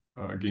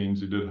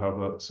gains you did have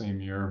that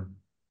same year.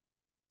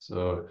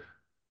 So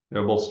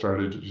yeah, both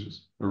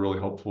strategies are really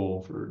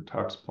helpful for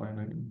tax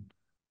planning.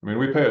 I mean,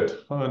 we pay a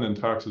ton in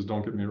taxes,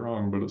 don't get me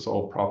wrong, but it's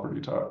all property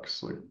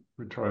tax. Like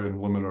we try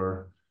and limit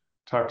our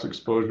tax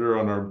exposure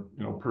on our,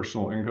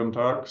 personal income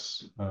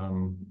tax.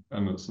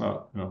 And it's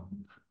not,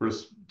 we're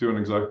just doing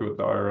exactly what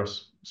the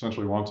IRS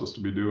essentially wants us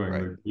to be doing.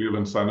 Right. Like, we have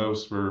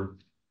incentives for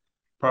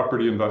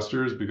property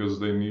investors because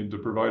they need to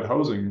provide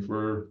housing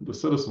for the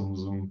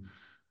citizens,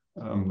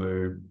 and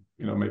they,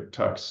 make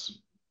tax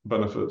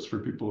benefits for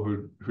people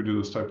who do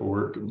this type of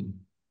work and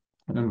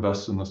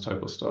invest in this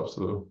type of stuff.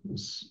 So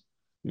it's,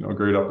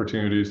 great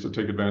opportunities to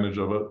take advantage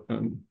of it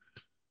and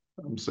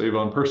save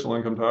on personal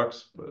income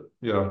tax. But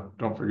yeah,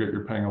 don't forget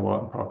you're paying a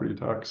lot in property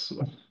tax.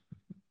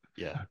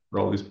 Yeah, for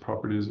all these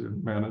properties you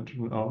manage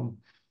and own.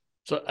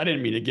 So I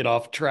didn't mean to get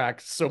off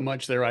track so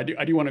much there. I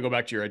do want to go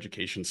back to your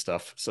education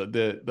stuff. So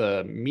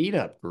the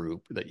meetup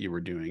group that you were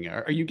doing,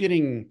 are you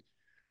getting,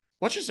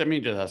 just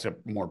ask a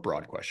more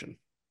broad question.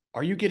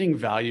 Are you getting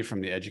value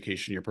from the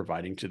education you're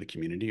providing to the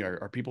community?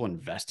 Are people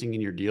investing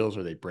in your deals?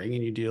 Are they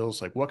bringing you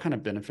deals? Like what kind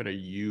of benefit are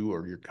you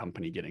or your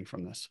company getting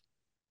from this?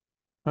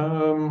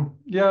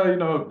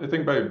 Yeah, I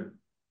think by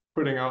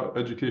putting out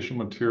education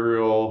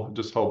material, it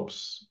just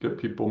helps get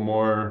people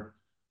more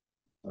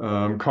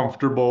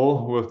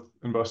comfortable with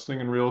investing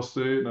in real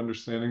estate and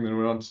understanding the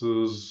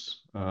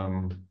nuances.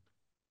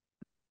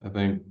 I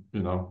think,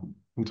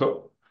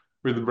 until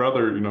we'd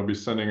rather, be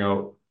sending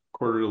out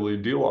quarterly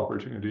deal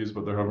opportunities,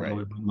 but there haven't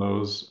really been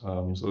those.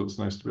 So it's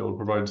nice to be able to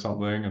provide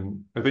something.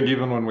 And I think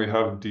even when we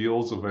have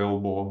deals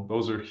available,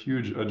 those are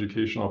huge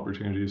educational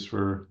opportunities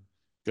for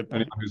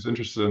anyone who's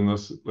interested in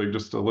this. Like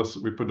just to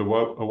listen, we put a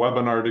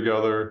webinar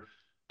together,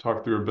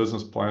 talk through a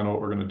business plan, what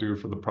we're going to do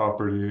for the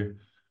property.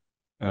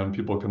 And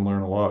people can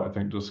learn a lot. I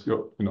think just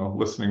go,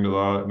 listening to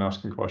that and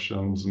asking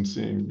questions and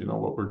seeing,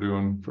 what we're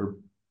doing for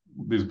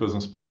these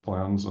business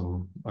plans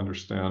and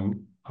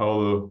understand how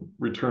the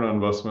return on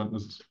investment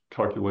is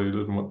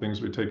calculated and what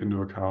things we take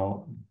into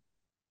account.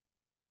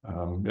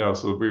 Yeah,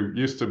 so we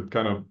used to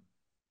kind of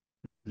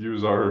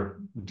views our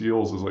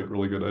deals as like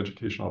really good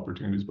educational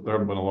opportunities, but there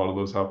haven't been a lot of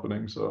those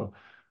happening. So,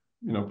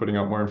 putting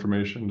out more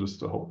information just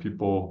to help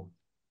people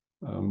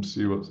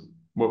see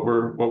what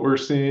we're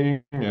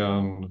seeing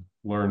and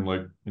learn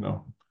like,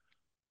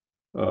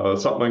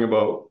 something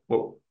about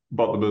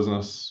the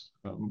business.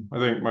 I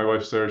think my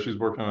wife Sarah, she's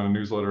working on a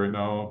newsletter right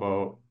now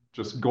about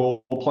just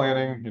goal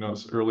planning.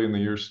 It's early in the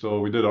year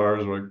still. We did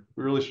ours. Like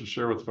we really should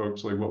share with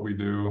folks like what we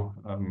do,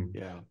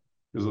 Yeah.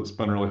 because it's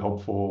been really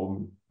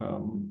helpful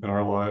in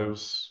our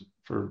lives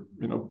for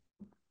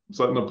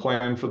setting a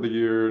plan for the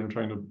year and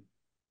trying to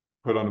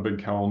put on a big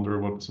calendar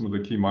what some of the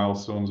key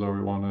milestones are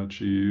we want to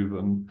achieve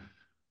and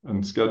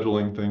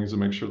scheduling things to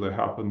make sure they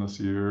happen this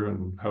year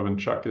and having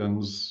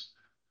check-ins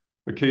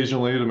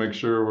occasionally to make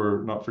sure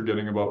we're not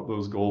forgetting about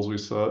those goals we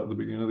set at the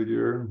beginning of the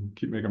year and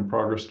keep making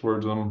progress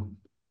towards them.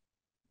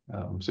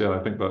 So yeah,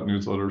 I think that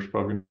newsletter is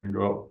probably going to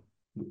go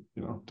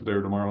out, today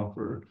or tomorrow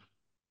for,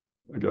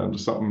 again,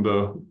 just something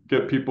to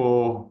get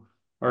people,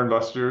 our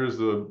investors,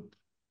 to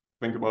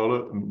think about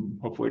it and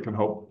hopefully it can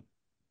help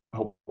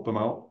them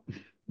out.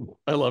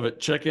 I love it.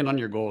 Check in on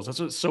your goals. That's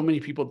what so many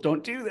people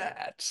don't do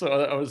that. So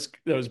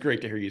that was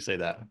great to hear you say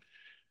that.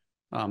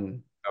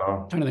 Trying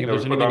to think if Yeah, we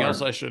there's put anything on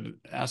else our, I should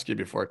ask you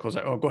before I close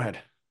out. Oh, go ahead.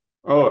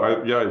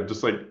 yeah,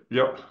 just like,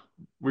 yep,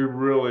 we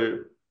really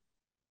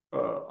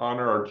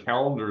honor our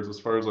calendars as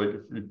far as like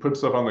if you put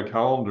stuff on the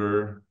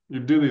calendar, you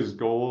do these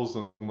goals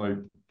and like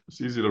it's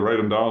easy to write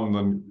them down and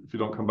then if you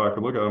don't come back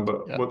and look at them,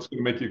 but Yeah. what's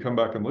going to make you come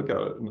back and look at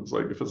it? And it's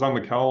like if it's on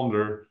the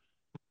calendar,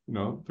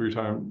 three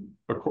times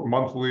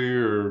monthly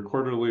or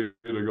quarterly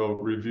to go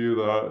review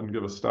that and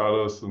give a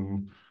status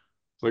and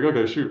it's like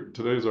okay, shoot,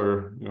 today's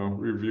our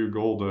review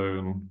goal day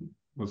and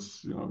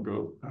let's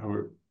go how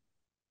it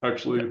Yeah.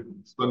 actually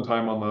spend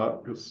time on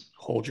that because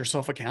Hold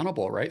yourself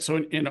accountable, right? So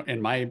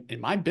in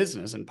my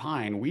business in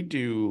Pine, we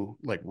do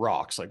like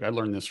rocks. Like I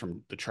learned this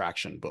from the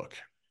Traction book.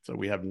 So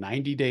we have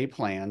 90-day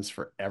plans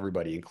for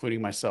everybody,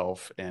 including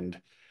myself. And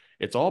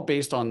it's all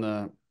based on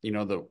the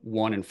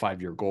 1 and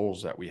 5 year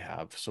goals that we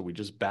have. So we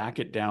just back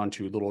it down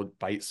to little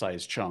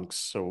bite-sized chunks.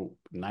 So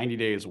 90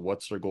 days,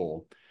 what's their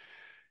goal?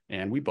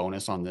 And we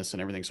bonus on this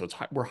and everything. So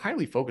we're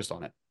highly focused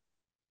on it.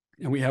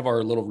 And we have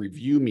our little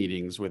review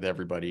meetings with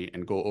everybody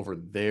and go over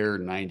their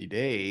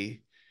 90-day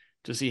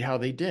to see how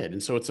they did.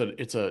 And so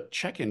it's a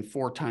check-in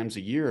 4 times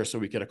a year so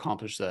we could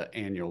accomplish that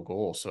annual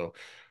goal. So,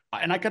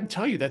 and I can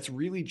tell you that's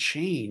really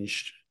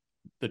changed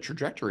the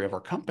trajectory of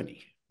our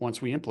company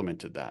once we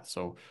implemented that.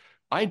 So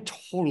I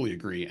totally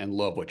agree and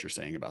love what you're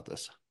saying about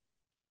this.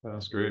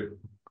 that's great.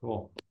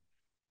 Cool.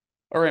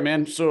 All right,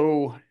 man.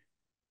 So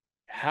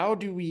how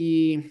do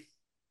we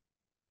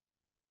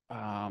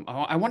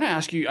I want to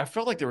ask you, I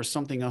felt like there was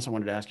something else I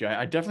wanted to ask you.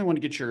 I definitely want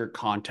to get your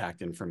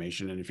contact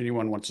information. And if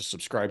anyone wants to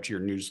subscribe to your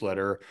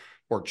newsletter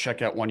or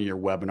check out one of your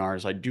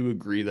webinars, I do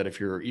agree that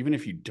even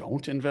if you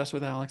don't invest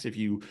with Alex, if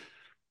you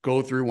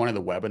go through one of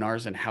the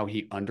webinars and how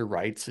he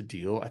underwrites a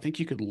deal, I think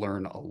you could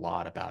learn a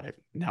lot about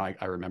it. Now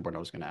I remember what I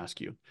was going to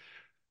ask you.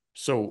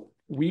 So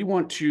we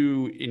want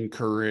to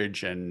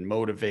encourage and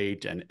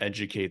motivate and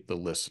educate the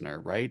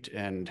listener, right?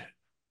 And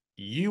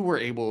you were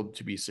able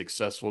to be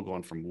successful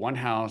going from one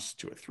house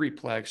to a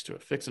threeplex to a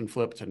fix and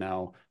flip to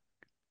now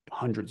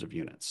hundreds of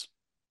units.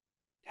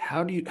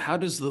 How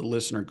does the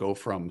listener go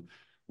from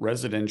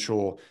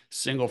residential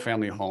single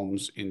family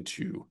homes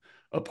into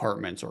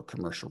apartments or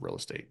commercial real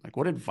estate? Like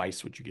what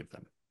advice would you give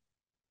them?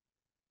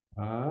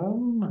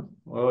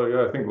 Well,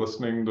 yeah, I think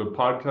listening to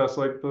podcasts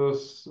like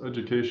this,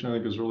 education, I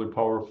think is really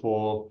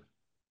powerful.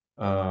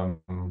 Um,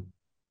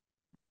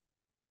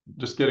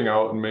 just getting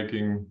out and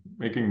making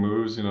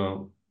moves,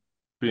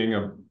 being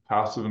a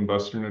passive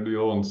investor in a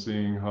deal and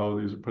seeing how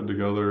these are put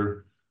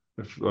together.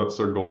 If that's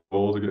their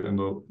goal to get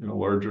into,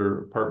 larger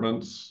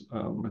apartments,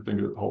 I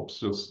think it helps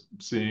just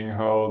seeing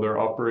how they're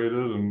operated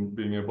and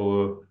being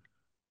able to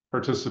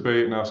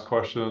participate and ask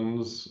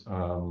questions.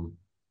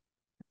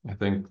 I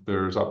think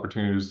there's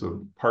opportunities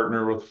to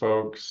partner with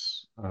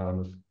folks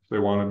if they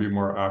want to be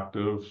more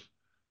active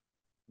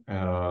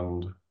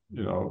and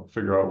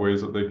figure out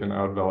ways that they can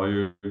add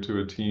value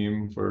to a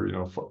team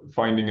for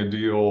finding a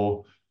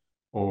deal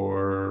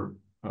or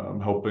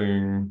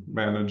helping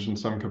manage in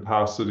some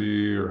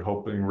capacity or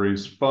helping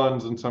raise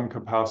funds in some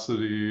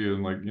capacity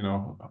and like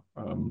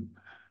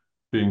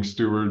being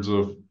stewards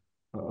of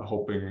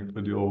helping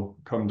the deal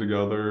come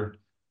together.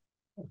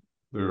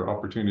 There are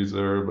opportunities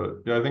there,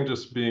 but yeah, I think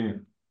just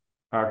being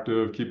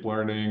active, keep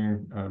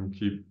learning,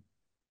 keep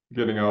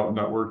getting out,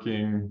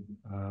 networking.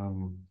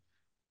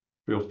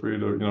 Feel free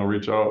to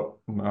reach out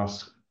and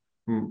ask.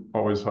 I'm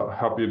always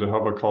happy to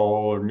have a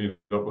call or meet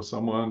up with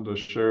someone to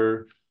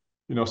share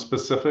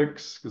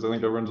specifics because I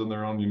think everyone's in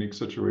their own unique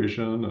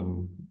situation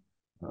and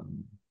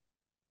um,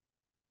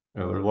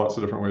 yeah, there are lots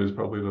of different ways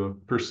probably to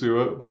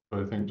pursue it.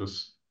 But I think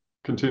just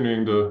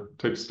continuing to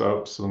take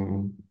steps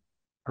and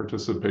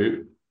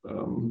participate.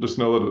 Just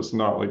know that it's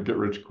not like get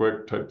rich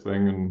quick type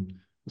thing, and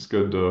it's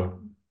good to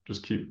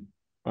just keep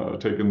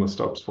taking the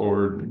steps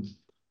forward. And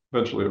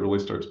eventually, it really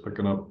starts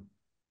picking up.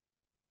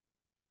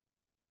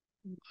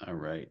 All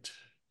right.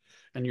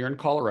 and you're in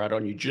Colorado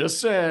and you just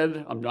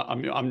said,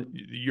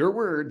 your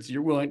words,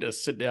 you're willing to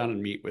sit down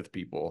and meet with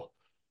people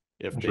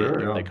if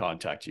they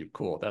contact you.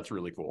 Cool. That's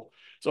really cool.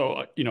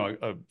 So,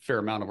 a fair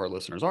amount of our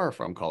listeners are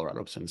from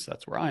Colorado since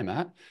that's where I'm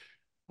at.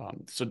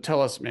 So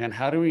tell us, man,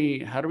 how do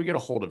we get a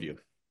hold of you?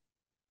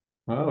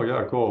 Oh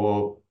yeah, cool.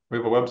 Well, we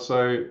have a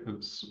website.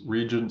 It's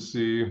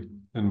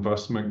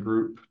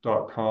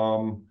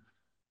regencyinvestmentgroup.com.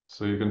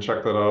 So you can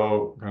check that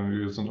out, kind of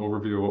use an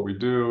overview of what we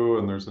do,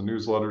 and there's a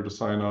newsletter to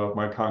sign up.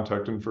 My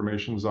contact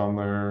information's on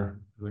there,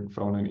 I think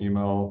phone and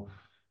email.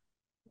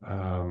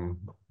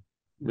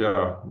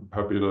 Yeah,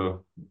 happy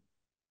to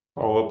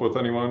follow up with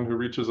anyone who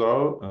reaches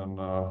out. And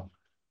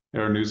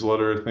our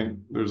newsletter, I think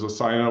there's a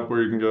sign up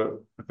where you can get,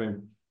 I think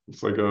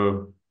it's like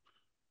a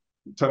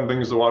 10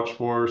 things to watch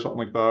for, or something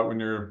like that, when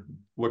you're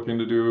looking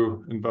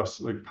to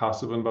like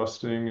passive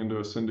investing into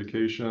a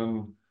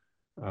syndication.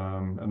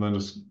 And then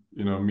just,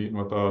 meeting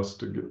with us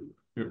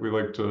we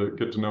like to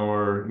get to know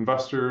our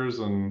investors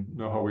and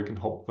know how we can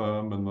help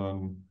them. And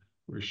then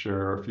we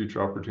share our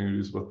future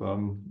opportunities with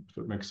them if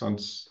it makes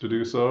sense to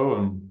do so.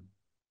 And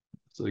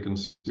so they can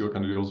see what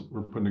kind of deals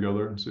we're putting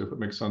together and see if it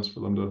makes sense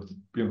for them to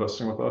be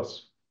investing with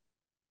us.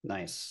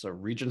 Nice. So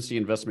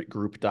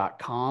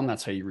regencyinvestmentgroup.com.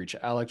 That's how you reach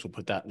Alex. We'll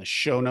put that in the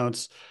show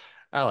notes.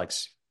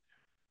 Alex,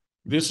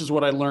 this is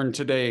what I learned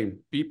today.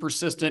 Be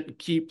persistent,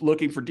 keep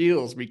looking for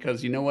deals,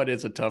 because you know what?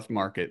 It's a tough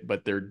market,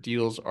 but their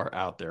deals are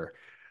out there.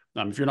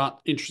 If you're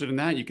not interested in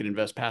that, you can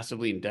invest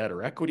passively in debt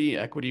or equity.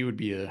 Equity would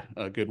be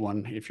a good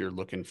one if you're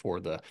looking for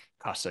the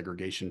cost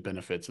segregation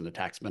benefits and the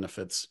tax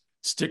benefits.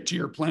 Stick to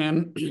your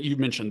plan. You've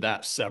mentioned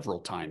that several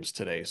times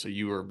today. So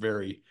you are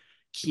very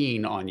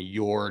keen on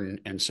your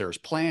and Sarah's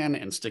plan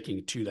and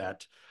sticking to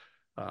that.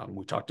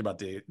 We talked about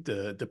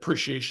the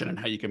depreciation and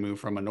how you can move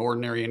from an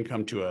ordinary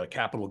income to a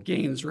capital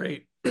gains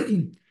rate.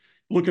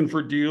 Looking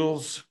for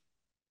deals,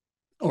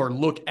 or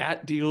look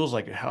at deals,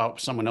 like how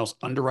someone else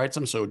underwrites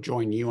them. So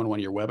join you on one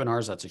of your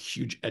webinars. That's a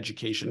huge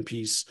education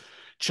piece.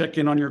 Check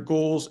in on your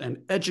goals,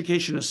 and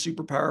education is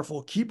super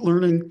powerful. Keep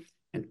learning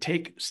and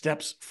take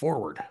steps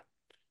forward.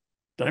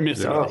 Did I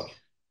miss anything?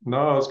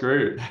 No, that's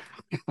great.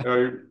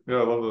 I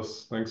love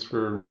this. Thanks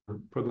for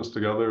putting this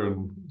together,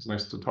 and it's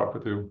nice to talk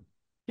with you.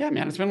 Yeah,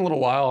 man, it's been a little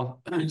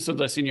while since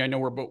I've seen you. I know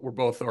we're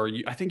both, or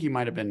I think you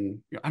might have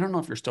been, I don't know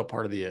if you're still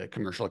part of the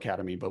Commercial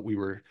Academy, but we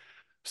were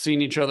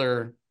seeing each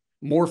other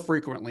more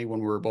frequently when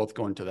we were both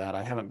going to that.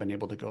 I haven't been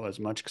able to go as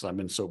much because I've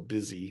been so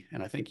busy,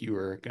 and I think you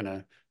were going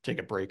to take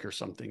a break or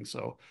something.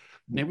 So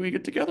maybe we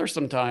get together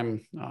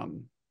sometime.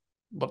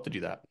 Love to do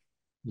that.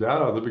 Yeah,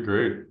 that'd be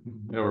great.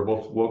 Yeah, we're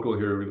both local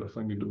here. We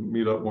definitely need to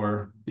meet up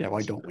more. Yeah,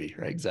 why don't we?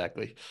 Right,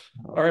 exactly.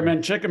 All right,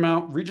 man, check them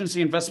out.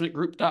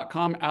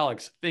 regencyinvestmentgroup.com.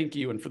 Alex, thank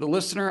you. And for the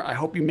listener, I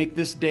hope you make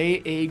this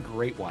day a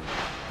great one.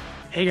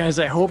 Hey guys,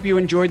 I hope you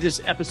enjoyed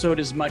this episode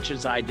as much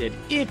as I did.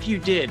 If you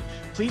did,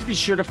 please be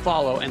sure to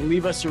follow and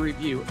leave us a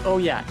review. Oh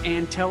yeah,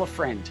 and tell a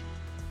friend.